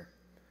Tarab singer.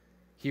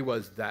 He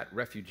was that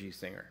refugee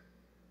singer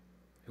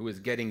who was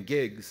getting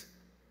gigs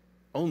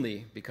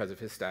only because of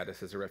his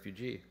status as a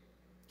refugee.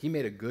 He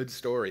made a good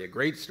story, a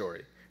great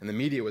story, and the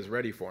media was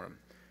ready for him.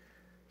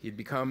 He had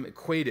become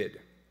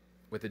equated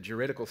with a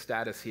juridical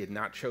status he had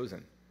not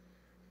chosen,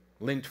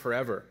 linked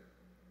forever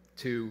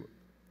to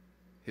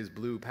his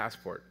blue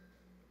passport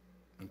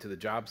and to the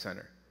job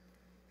center.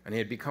 And he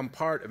had become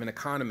part of an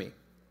economy,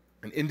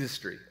 an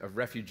industry of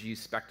refugee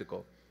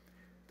spectacle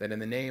that in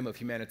the name of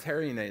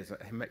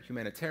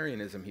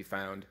humanitarianism he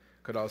found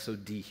could also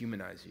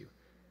dehumanize you.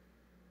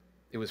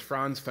 It was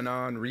Franz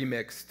Fanon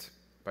remixed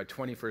by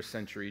 21st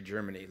century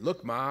Germany.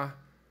 Look, Ma,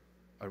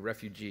 a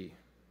refugee.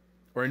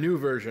 Or a new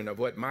version of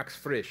what Max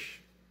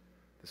Frisch,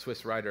 the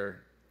Swiss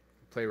writer,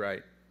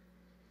 playwright,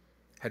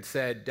 had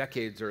said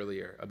decades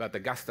earlier about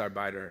the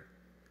Gastarbeiter,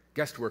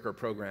 guest worker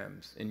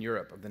programs in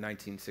Europe of the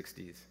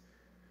 1960s.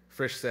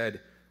 Frisch said,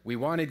 "We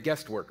wanted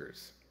guest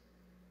workers.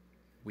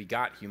 We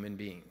got human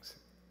beings."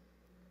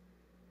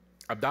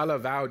 Abdallah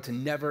vowed to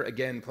never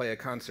again play a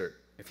concert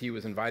if he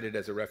was invited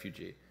as a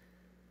refugee.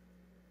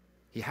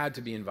 He had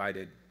to be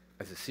invited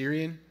as a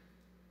Syrian,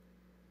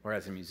 or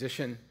as a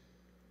musician,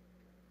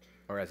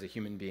 or as a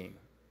human being.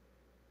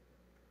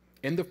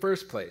 In the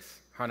first place,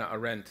 Hannah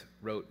Arendt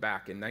wrote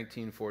back in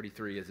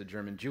 1943 as a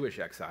German Jewish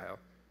exile,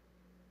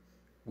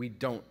 "We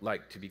don't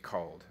like to be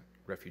called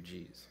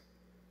refugees."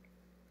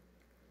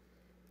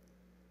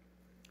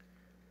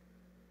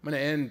 I'm going to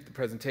end the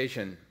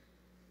presentation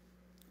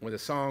with a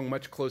song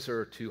much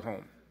closer to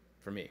home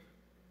for me.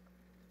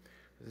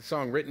 It's a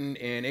song written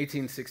in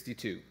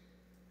 1862.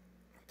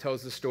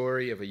 Tells the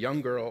story of a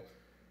young girl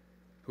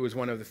who was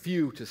one of the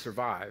few to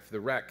survive the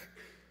wreck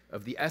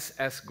of the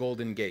SS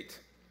Golden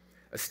Gate,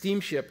 a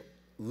steamship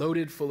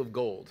loaded full of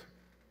gold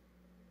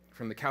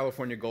from the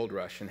California gold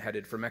rush and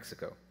headed for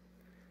Mexico.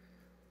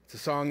 It's a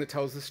song that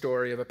tells the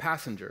story of a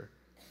passenger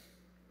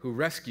who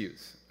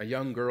rescues a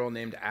young girl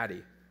named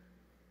Addie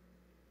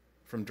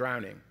from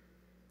drowning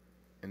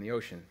in the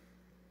ocean.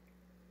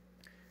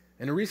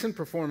 In a recent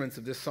performance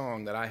of this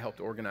song that I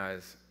helped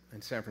organize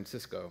in San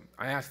Francisco,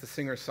 I asked the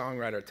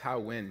singer-songwriter Tao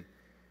Win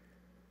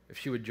if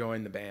she would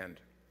join the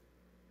band.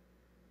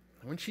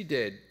 And when she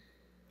did,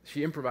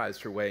 she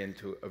improvised her way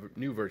into a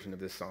new version of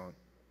this song.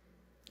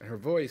 And her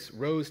voice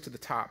rose to the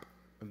top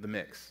of the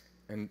mix,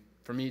 and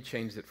for me,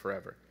 changed it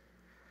forever.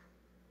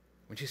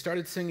 When she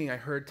started singing, I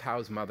heard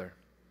Tao's mother,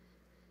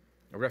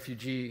 a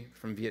refugee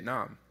from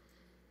Vietnam,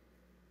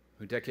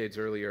 who decades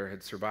earlier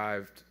had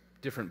survived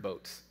different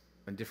boats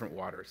and different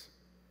waters.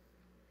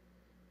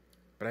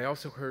 But I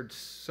also heard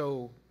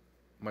so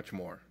much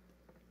more.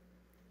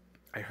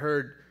 I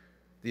heard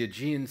the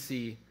Aegean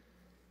Sea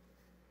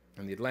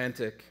and the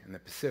Atlantic and the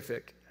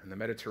Pacific and the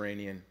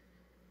Mediterranean.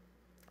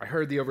 I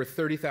heard the over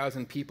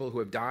 30,000 people who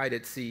have died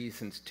at sea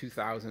since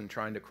 2000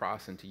 trying to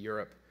cross into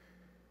Europe.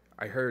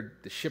 I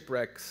heard the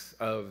shipwrecks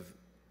of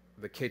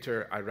the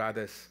Keter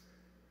Irades,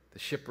 the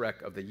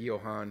shipwreck of the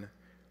Johan.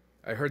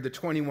 I heard the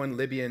 21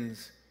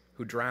 Libyans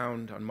who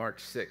drowned on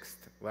March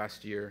 6th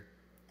last year.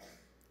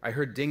 I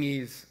heard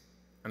dinghies,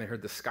 and I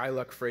heard the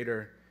Skyluck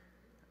freighter,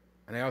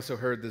 and I also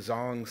heard the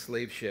Zong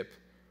slave ship,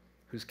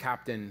 whose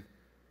captain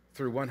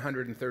threw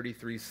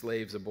 133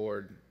 slaves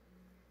aboard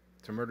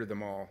to murder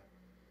them all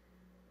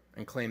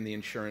and claim the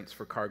insurance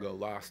for cargo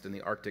lost in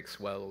the Arctic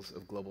swells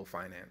of global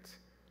finance.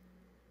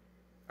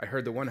 I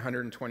heard the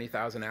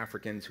 120,000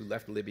 Africans who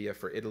left Libya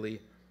for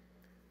Italy,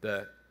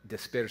 the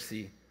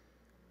dispersi,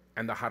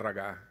 and the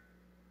haraga,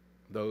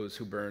 those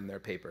who burned their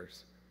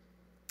papers.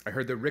 I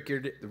heard the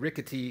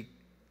rickety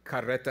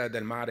carreta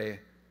del mare,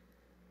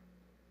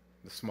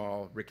 the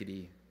small,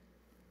 rickety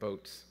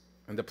boats,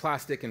 and the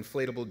plastic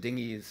inflatable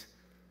dinghies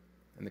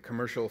and the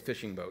commercial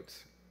fishing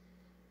boats.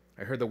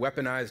 I heard the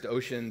weaponized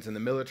oceans and the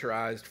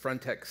militarized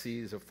Frontex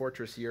seas of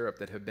fortress Europe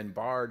that have been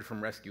barred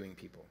from rescuing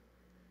people.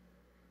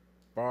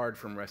 Barred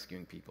from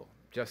rescuing people,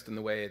 just in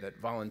the way that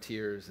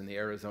volunteers in the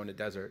Arizona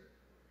desert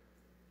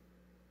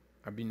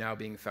are now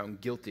being found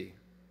guilty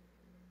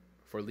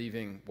for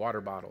leaving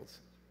water bottles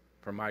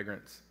for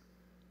migrants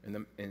in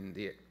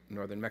the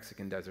northern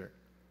Mexican desert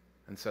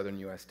and southern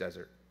US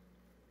desert.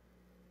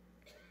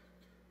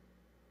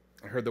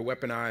 I heard the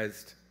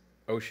weaponized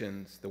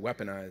oceans, the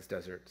weaponized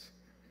deserts.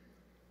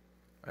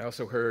 I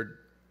also heard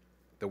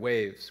the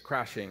waves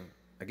crashing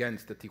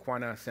against the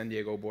Tijuana-San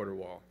Diego border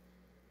wall.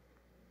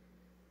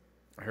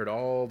 I heard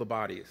all the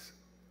bodies.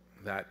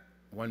 That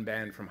one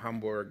band from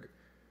Hamburg,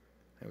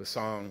 they have a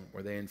song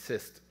where they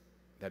insist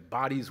that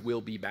bodies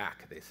will be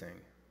back, they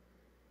sing.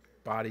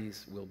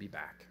 Bodies will be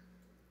back.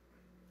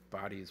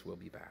 Bodies will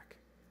be back.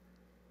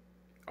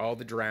 All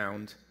the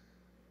drowned,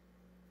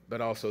 but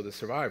also the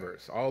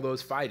survivors, all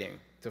those fighting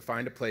to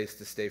find a place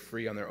to stay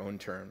free on their own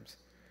terms,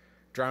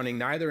 drowning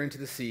neither into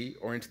the sea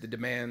or into the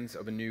demands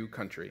of a new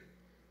country.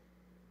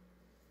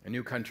 A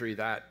new country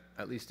that,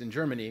 at least in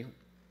Germany,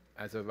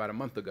 as of about a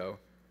month ago,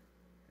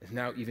 is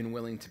now even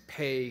willing to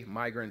pay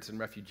migrants and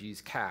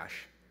refugees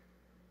cash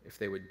if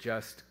they would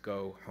just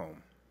go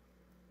home.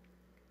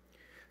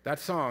 That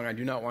song, I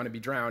Do Not Want to Be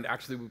Drowned,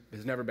 actually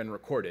has never been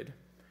recorded,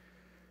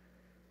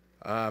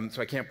 so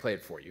I can't play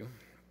it for you.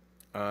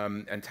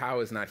 And Tao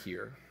is not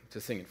here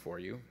to sing it for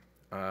you,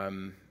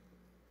 but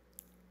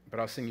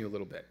I'll sing you a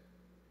little bit.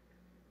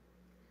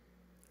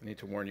 I need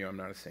to warn you, I'm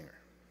not a singer.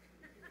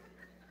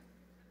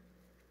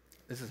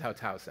 This is how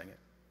Tao sang it.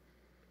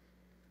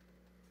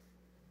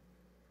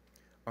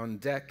 On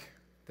deck,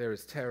 there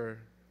is terror,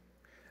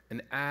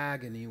 an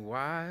agony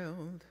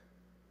wild.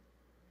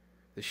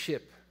 The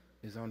ship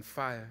is on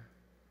fire,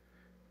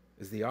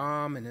 is the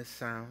ominous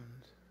sound.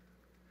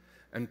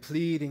 And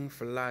pleading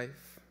for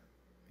life,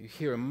 you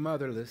hear a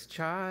motherless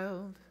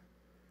child.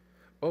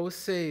 Oh,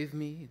 save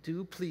me,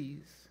 do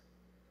please.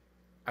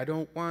 I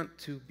don't want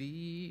to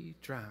be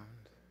drowned.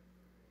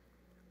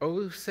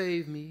 Oh,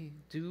 save me,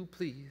 do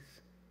please.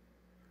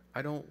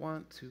 I don't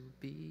want to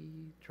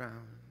be drowned.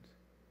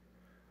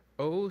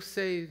 Oh,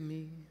 save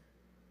me,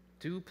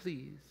 do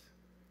please.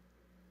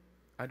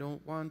 I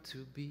don't want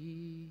to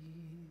be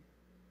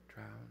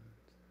drowned.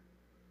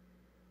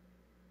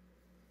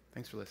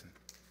 Thanks for listening.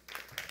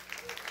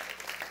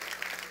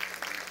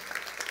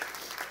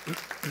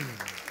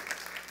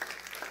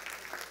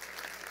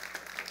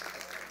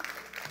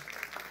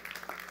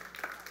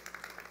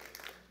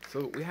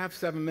 So we have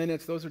 7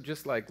 minutes. Those are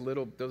just like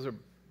those are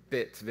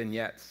bits,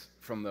 vignettes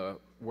from the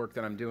work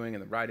that I'm doing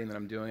and the writing that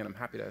I'm doing, and I'm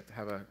happy to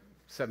have a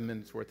 7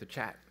 minutes worth of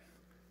chat.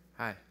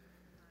 Hi.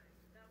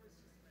 That was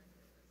just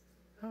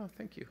magnificent. Oh,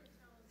 thank you.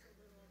 Tell us a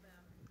little about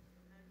how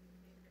you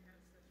came to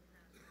have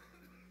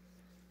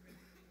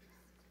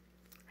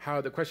such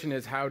passion. The question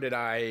is, how did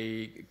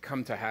I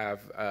come to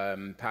have,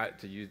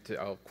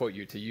 I'll quote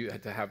you,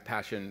 to have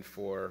passion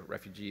for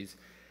refugees?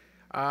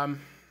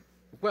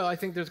 Well, I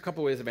think there's a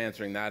couple ways of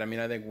answering that. I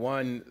mean, I think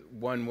one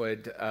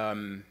would,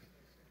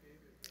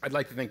 I'd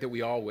like to think that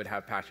we all would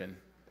have passion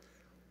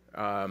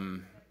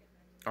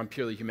on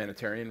purely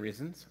humanitarian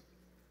reasons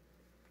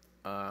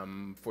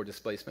for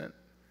displacement.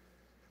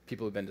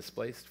 People who've been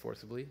displaced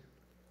forcibly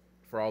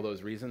for all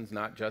those reasons,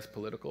 not just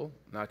political,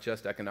 not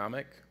just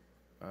economic,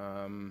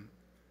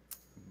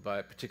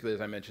 but particularly,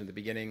 as I mentioned at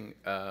the beginning,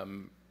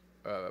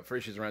 for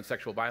issues around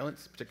sexual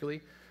violence,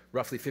 particularly.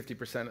 Roughly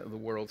 50% of the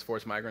world's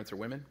forced migrants are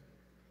women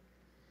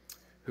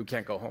who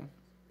can't go home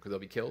because they'll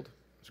be killed.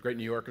 There's a great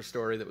New Yorker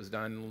story that was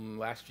done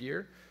last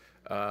year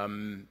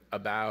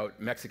about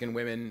Mexican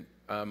women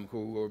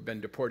who have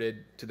been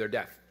deported to their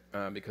death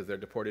because they're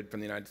deported from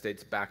the United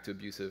States back to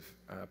abusive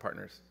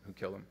partners who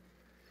kill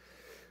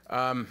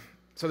them.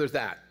 So there's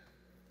that.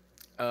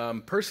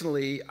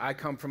 Personally, I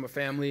come from a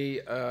family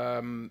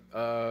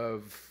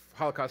of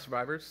Holocaust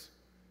survivors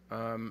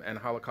and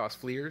Holocaust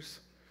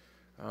fleers.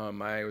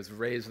 I was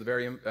raised with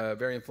a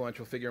very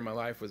influential figure in my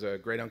life, was a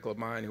great uncle of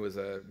mine who was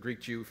a Greek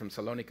Jew from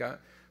Salonika,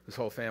 whose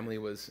whole family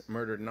was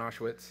murdered in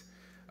Auschwitz.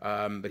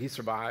 But he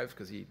survived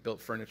because he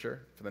built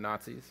furniture for the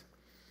Nazis.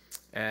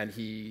 And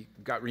he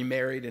got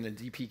remarried in a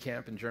DP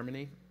camp in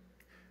Germany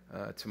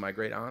to my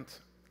great aunt.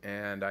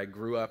 And I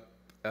grew up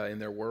in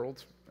their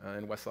world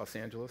in West Los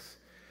Angeles,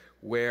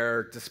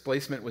 where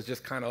displacement was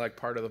just kind of like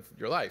part of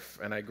your life.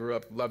 And I grew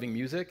up loving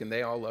music, and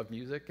they all loved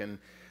music. And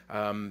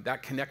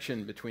that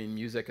connection between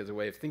music as a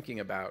way of thinking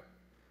about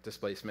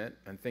displacement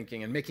and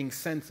thinking and making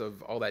sense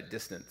of all that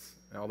distance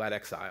and all that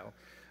exile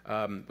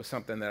was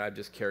something that I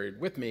just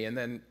carried with me. And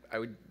then I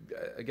would,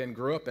 again,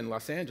 grew up in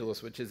Los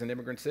Angeles, which is an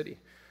immigrant city.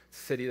 It's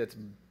a city that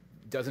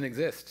doesn't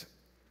exist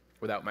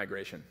without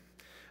migration.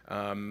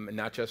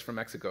 Not just from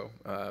Mexico,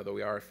 though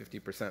we are a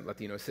 50%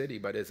 Latino city,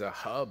 but is a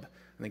hub.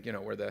 I think,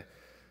 we're the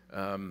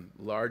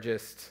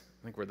largest,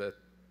 I think we're the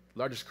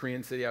largest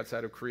Korean city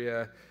outside of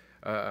Korea,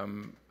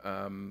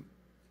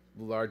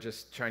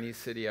 largest Chinese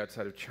city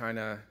outside of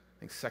China, I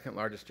think second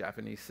largest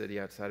Japanese city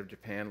outside of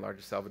Japan,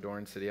 largest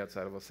Salvadoran city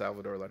outside of El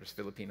Salvador, largest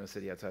Filipino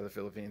city outside of the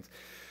Philippines,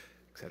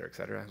 et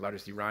cetera,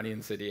 largest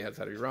Iranian city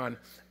outside of Iran.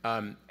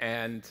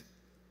 And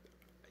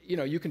you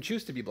know, you can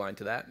choose to be blind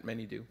to that,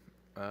 many do.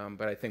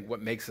 But I think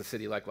what makes a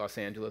city like Los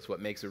Angeles,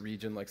 what makes a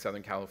region like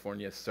Southern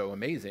California so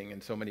amazing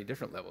in so many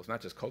different levels, not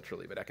just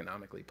culturally, but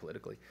economically,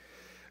 politically,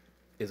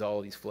 is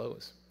all these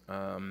flows.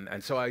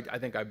 And so I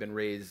think I've been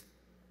raised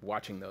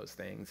watching those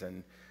things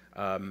and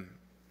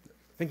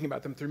thinking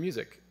about them through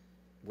music,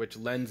 which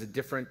lends a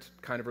different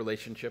kind of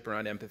relationship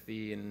around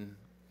empathy and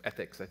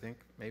ethics, I think,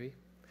 maybe.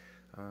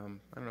 I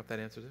don't know if that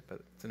answers it, but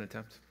it's an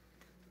attempt.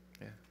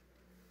 Yeah.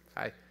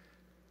 Hi.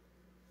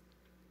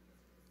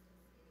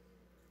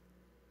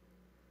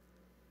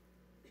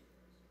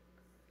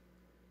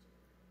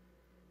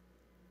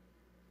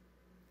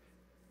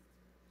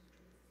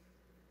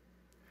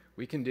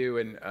 We can do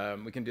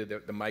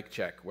the mic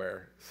check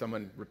where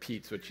someone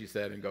repeats what you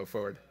said and go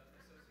forward.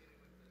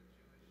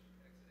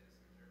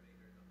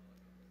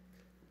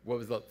 What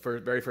was the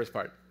very first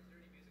part?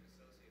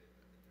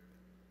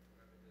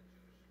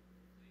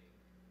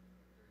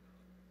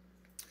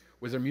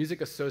 Was there music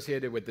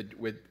associated with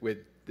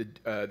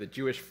the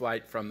Jewish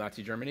flight from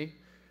Nazi Germany,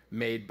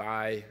 made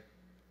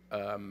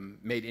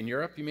in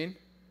Europe? You mean?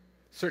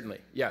 Certainly,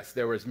 yes.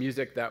 There was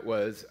music that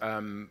was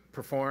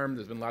performed.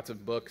 There's been lots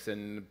of books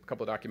and a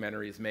couple of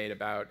documentaries made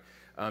about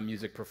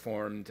music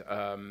performed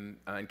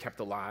and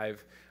kept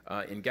alive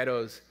in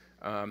ghettos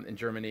in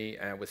Germany,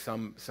 with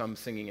some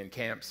singing in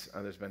camps.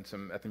 There's been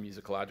some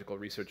ethnomusicological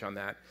research on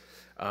that.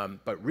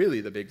 But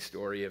really, the big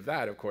story of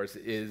that, of course,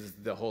 is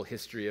the whole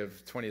history of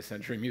 20th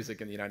century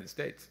music in the United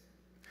States.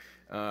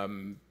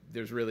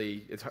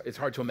 It's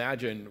hard to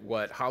imagine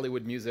what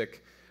Hollywood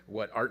music,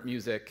 what art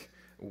music,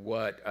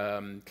 what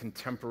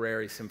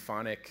contemporary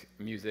symphonic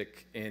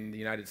music in the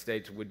United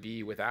States would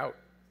be without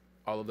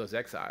all of those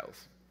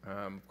exiles.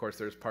 Of course,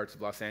 there's parts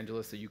of Los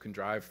Angeles that you can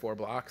drive 4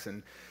 blocks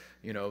and,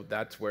 you know,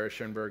 that's where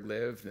Schoenberg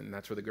lived, and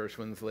that's where the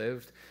Gershwins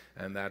lived,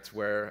 and that's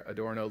where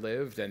Adorno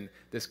lived, and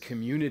this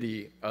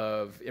community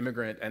of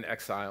immigrant and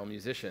exile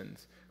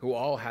musicians who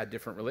all had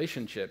different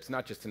relationships,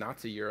 not just to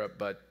Nazi Europe,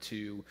 but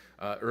to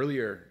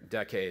earlier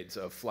decades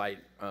of flight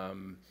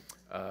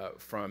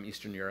from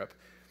Eastern Europe.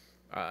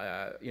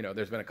 You know,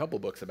 there's been a couple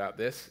books about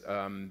this,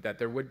 that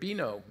there would be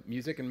no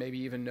music and maybe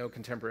even no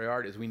contemporary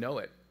art as we know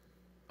it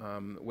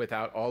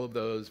without all of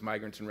those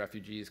migrants and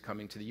refugees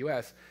coming to the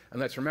US. And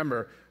let's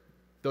remember,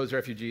 those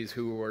refugees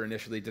who were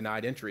initially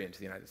denied entry into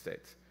the United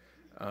States,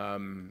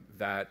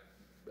 that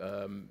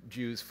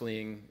Jews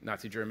fleeing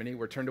Nazi Germany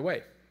were turned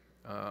away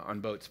on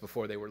boats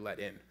before they were let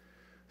in.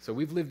 So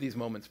we've lived these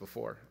moments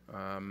before.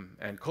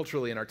 And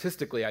culturally and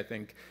artistically, I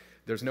think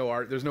there's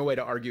no way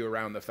to argue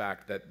around the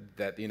fact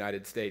that the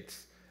United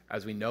States,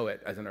 as we know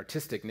it, as an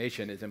artistic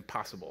nation, is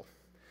impossible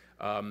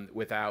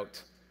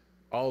without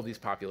all of these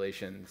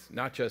populations,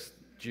 not just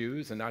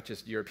Jews and not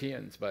just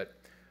Europeans, but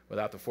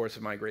without the force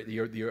of migration,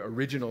 the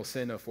original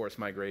sin of forced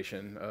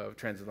migration of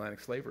transatlantic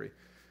slavery.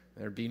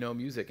 There'd be no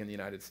music in the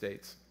United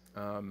States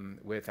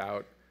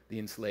without the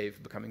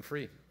enslaved becoming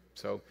free.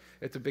 So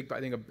it's I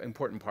think, an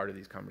important part of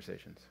these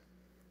conversations.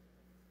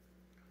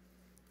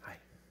 Hi.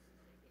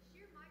 Is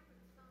your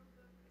Migrant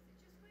Songbook,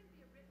 is it just going to be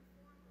a written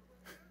form, or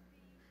will there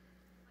be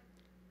like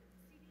a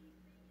CD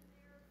thing in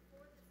there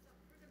for the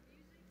music so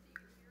you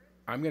can hear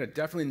it? I'm going to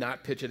definitely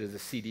not pitch it as a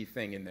CD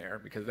thing in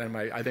there, because then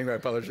I think my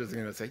publisher is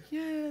going to say,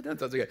 yeah, that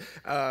sounds good.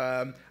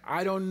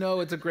 I don't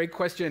know. It's a great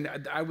question.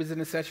 I was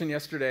in a session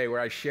yesterday where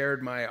I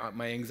shared my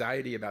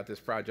anxiety about this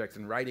project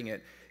and writing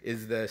it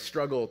is the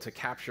struggle to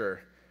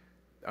capture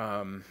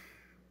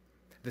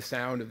the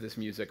sound of this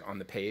music on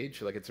the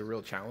page. Like, it's a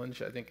real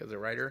challenge, I think, as a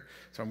writer.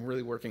 So I'm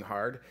really working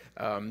hard.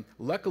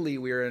 Luckily,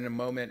 we're in a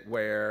moment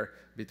where,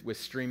 with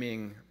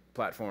streaming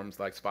platforms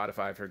like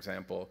Spotify, for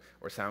example,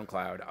 or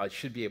SoundCloud, I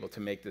should be able to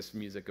make this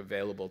music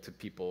available to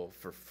people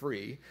for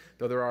free,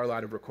 though there are a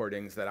lot of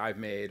recordings that I've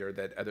made or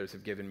that others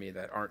have given me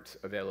that aren't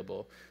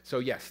available. So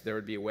yes, there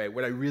would be a way.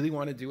 What I really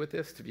want to do with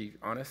this, to be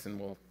honest,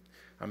 and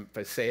if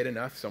I say it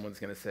enough, someone's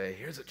going to say,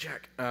 "Here's a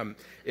check."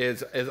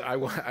 Is I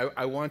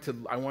want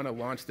to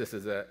launch this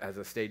as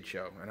a stage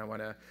show, and I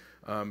want to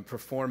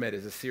perform it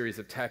as a series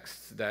of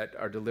texts that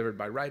are delivered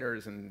by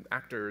writers and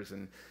actors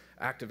and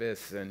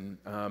activists, and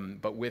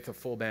but with a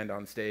full band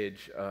on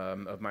stage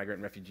of migrant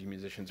and refugee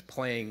musicians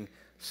playing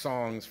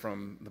songs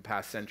from the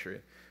past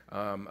century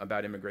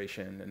about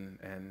immigration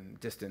and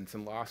distance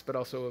and loss, but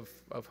also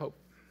of hope.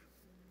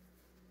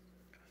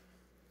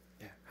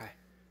 Yeah. Hi.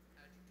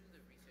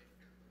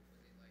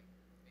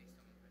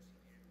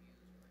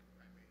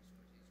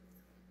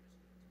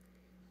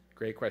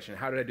 Great question.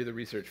 How did I do the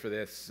research for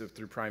this?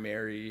 Through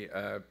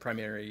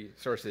primary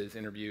sources,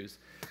 interviews.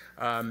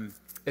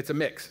 It's a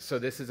mix. So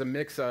this is a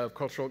mix of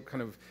cultural,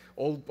 kind of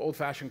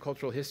old-fashioned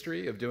cultural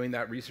history of doing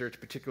that research,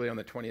 particularly on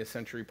the 20th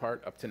century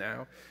part up to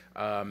now.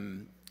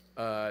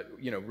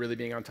 really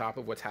being on top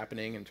of what's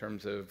happening in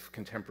terms of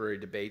contemporary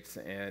debates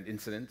and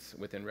incidents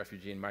within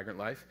refugee and migrant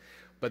life,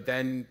 but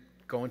then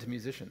go into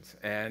musicians.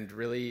 And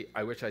really,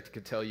 I wish I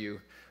could tell you,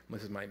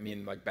 this might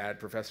mean like bad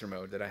professor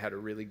mode, that I had a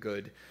really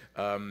good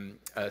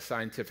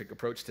scientific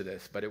approach to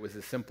this, but it was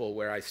as simple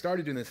where I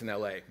started doing this in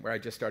LA, where I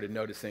just started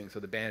noticing, so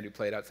the band who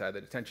played outside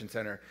the detention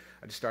center,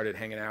 I just started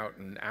hanging out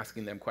and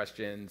asking them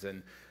questions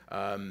and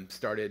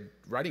started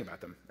writing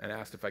about them and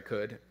asked if I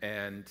could.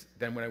 And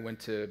then when I went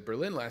to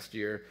Berlin last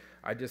year,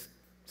 I just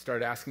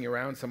started asking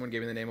around. Someone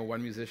gave me the name of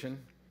one musician.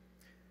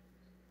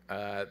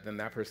 Then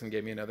that person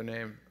gave me another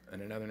name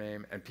and another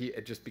name. And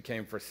it just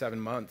became, for 7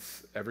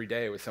 months, every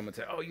day was someone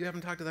say, oh, you haven't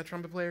talked to that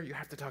trumpet player? You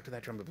have to talk to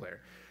that trumpet player.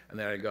 And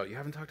then I'd go, you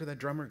haven't talked to that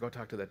drummer? Go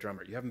talk to that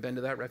drummer. You haven't been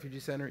to that refugee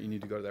center? You need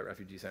to go to that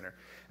refugee center.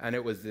 And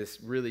it was this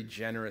really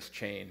generous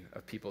chain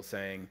of people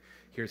saying,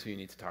 here's who you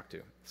need to talk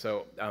to.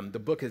 So the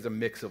book is a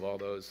mix of all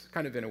those,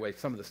 kind of in a way,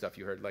 some of the stuff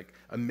you heard, like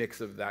a mix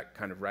of that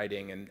kind of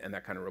writing and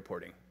that kind of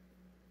reporting.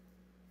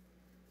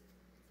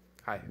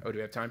 Hi. Oh, do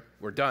we have time?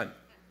 We're done.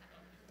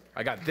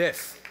 I got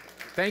this.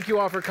 Thank you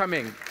all for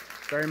coming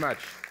very much.